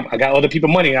OPM. I got other people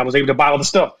money and I was able to buy all the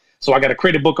stuff. So I got a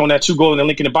credit book on that too. Go in the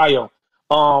link in the bio.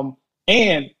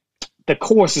 And the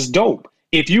course is dope.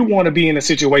 If you want to be in a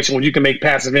situation where you can make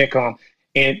passive income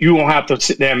and you don't have to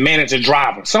sit there and manage a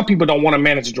driver. Some people don't want to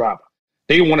manage a driver.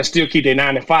 They want to still keep their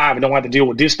 9 to 5 and don't have to deal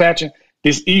with dispatching.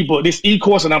 This ebook, this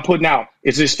e-course that I'm putting out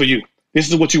is just for you. This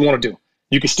is what you want to do.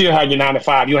 You can still have your 9 to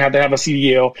 5. You don't have to have a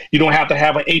CDL. You don't have to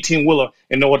have an 18-wheeler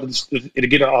in order to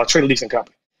get a trailer leasing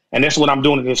company. And that's what I'm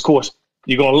doing in this course.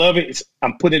 You're going to love it.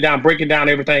 I'm putting it down, breaking down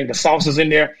everything. The sauce is in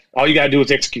there. All you got to do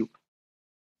is execute.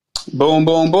 Boom,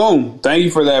 boom, boom. Thank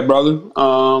you for that,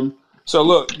 brother. So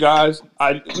look, guys,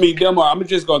 I mean, Delmar, I'm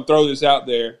just gonna throw this out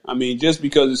there. I mean, just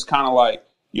because it's kind of like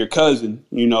your cousin,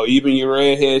 you know, even your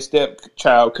redhead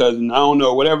stepchild cousin. I don't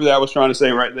know, whatever that I was trying to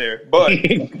say right there. But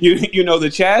you know, the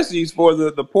chassis for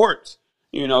the ports,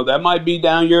 you know, that might be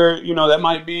down your, you know, that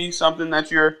might be something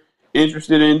that you're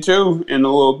interested in too in a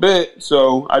little bit.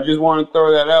 So I just want to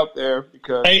throw that out there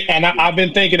because. Hey, and I've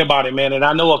been thinking about it, man, and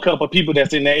I know a couple of people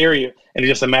that's in that area, and it's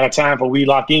just a matter of time for we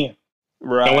lock in.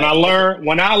 Right. And when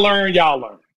I learn, y'all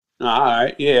learn. All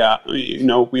right. Yeah. You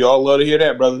know, we all love to hear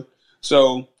that, brother.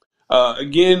 So,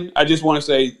 again, I just want to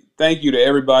say thank you to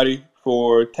everybody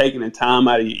for taking the time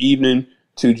out of your evening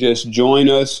to just join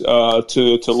us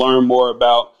to learn more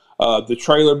about the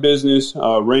trailer business,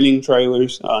 renting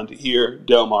trailers, to hear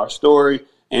Delmar's story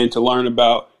and to learn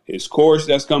about his course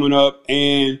that's coming up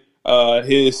and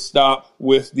his stop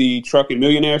with the Trucking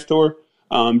Millionaires Tour.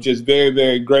 Just very,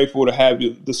 very grateful to have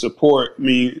the support. I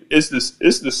mean, it's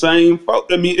the same.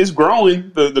 I mean, it's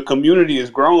growing. The community is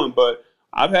growing, but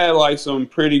I've had like some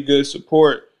pretty good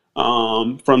support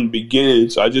from the beginning.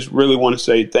 So I just really want to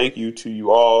say thank you to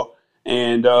you all.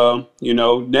 And you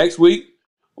know, next week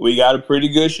we got a pretty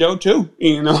good show too.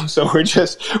 You know, so we're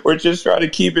just trying to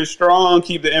keep it strong,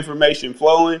 keep the information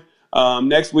flowing.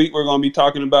 Next week we're going to be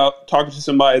talking to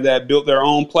somebody that built their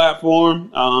own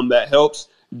platform that helps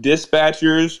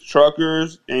dispatchers,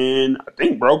 truckers, and I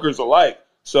think brokers alike.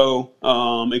 So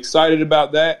excited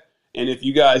about that. And if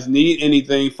you guys need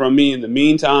anything from me in the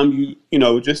meantime, you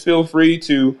know, just feel free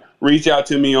to reach out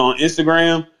to me on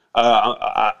Instagram.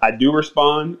 I do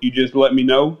respond. You just let me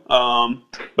know.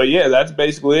 But yeah, that's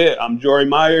basically it. I'm Jorie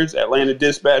Myers, Atlanta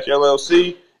Dispatch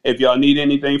LLC. If y'all need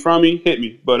anything from me, hit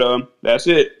me. But that's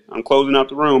it. I'm closing out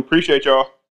the room. Appreciate y'all.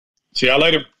 See y'all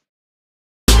later.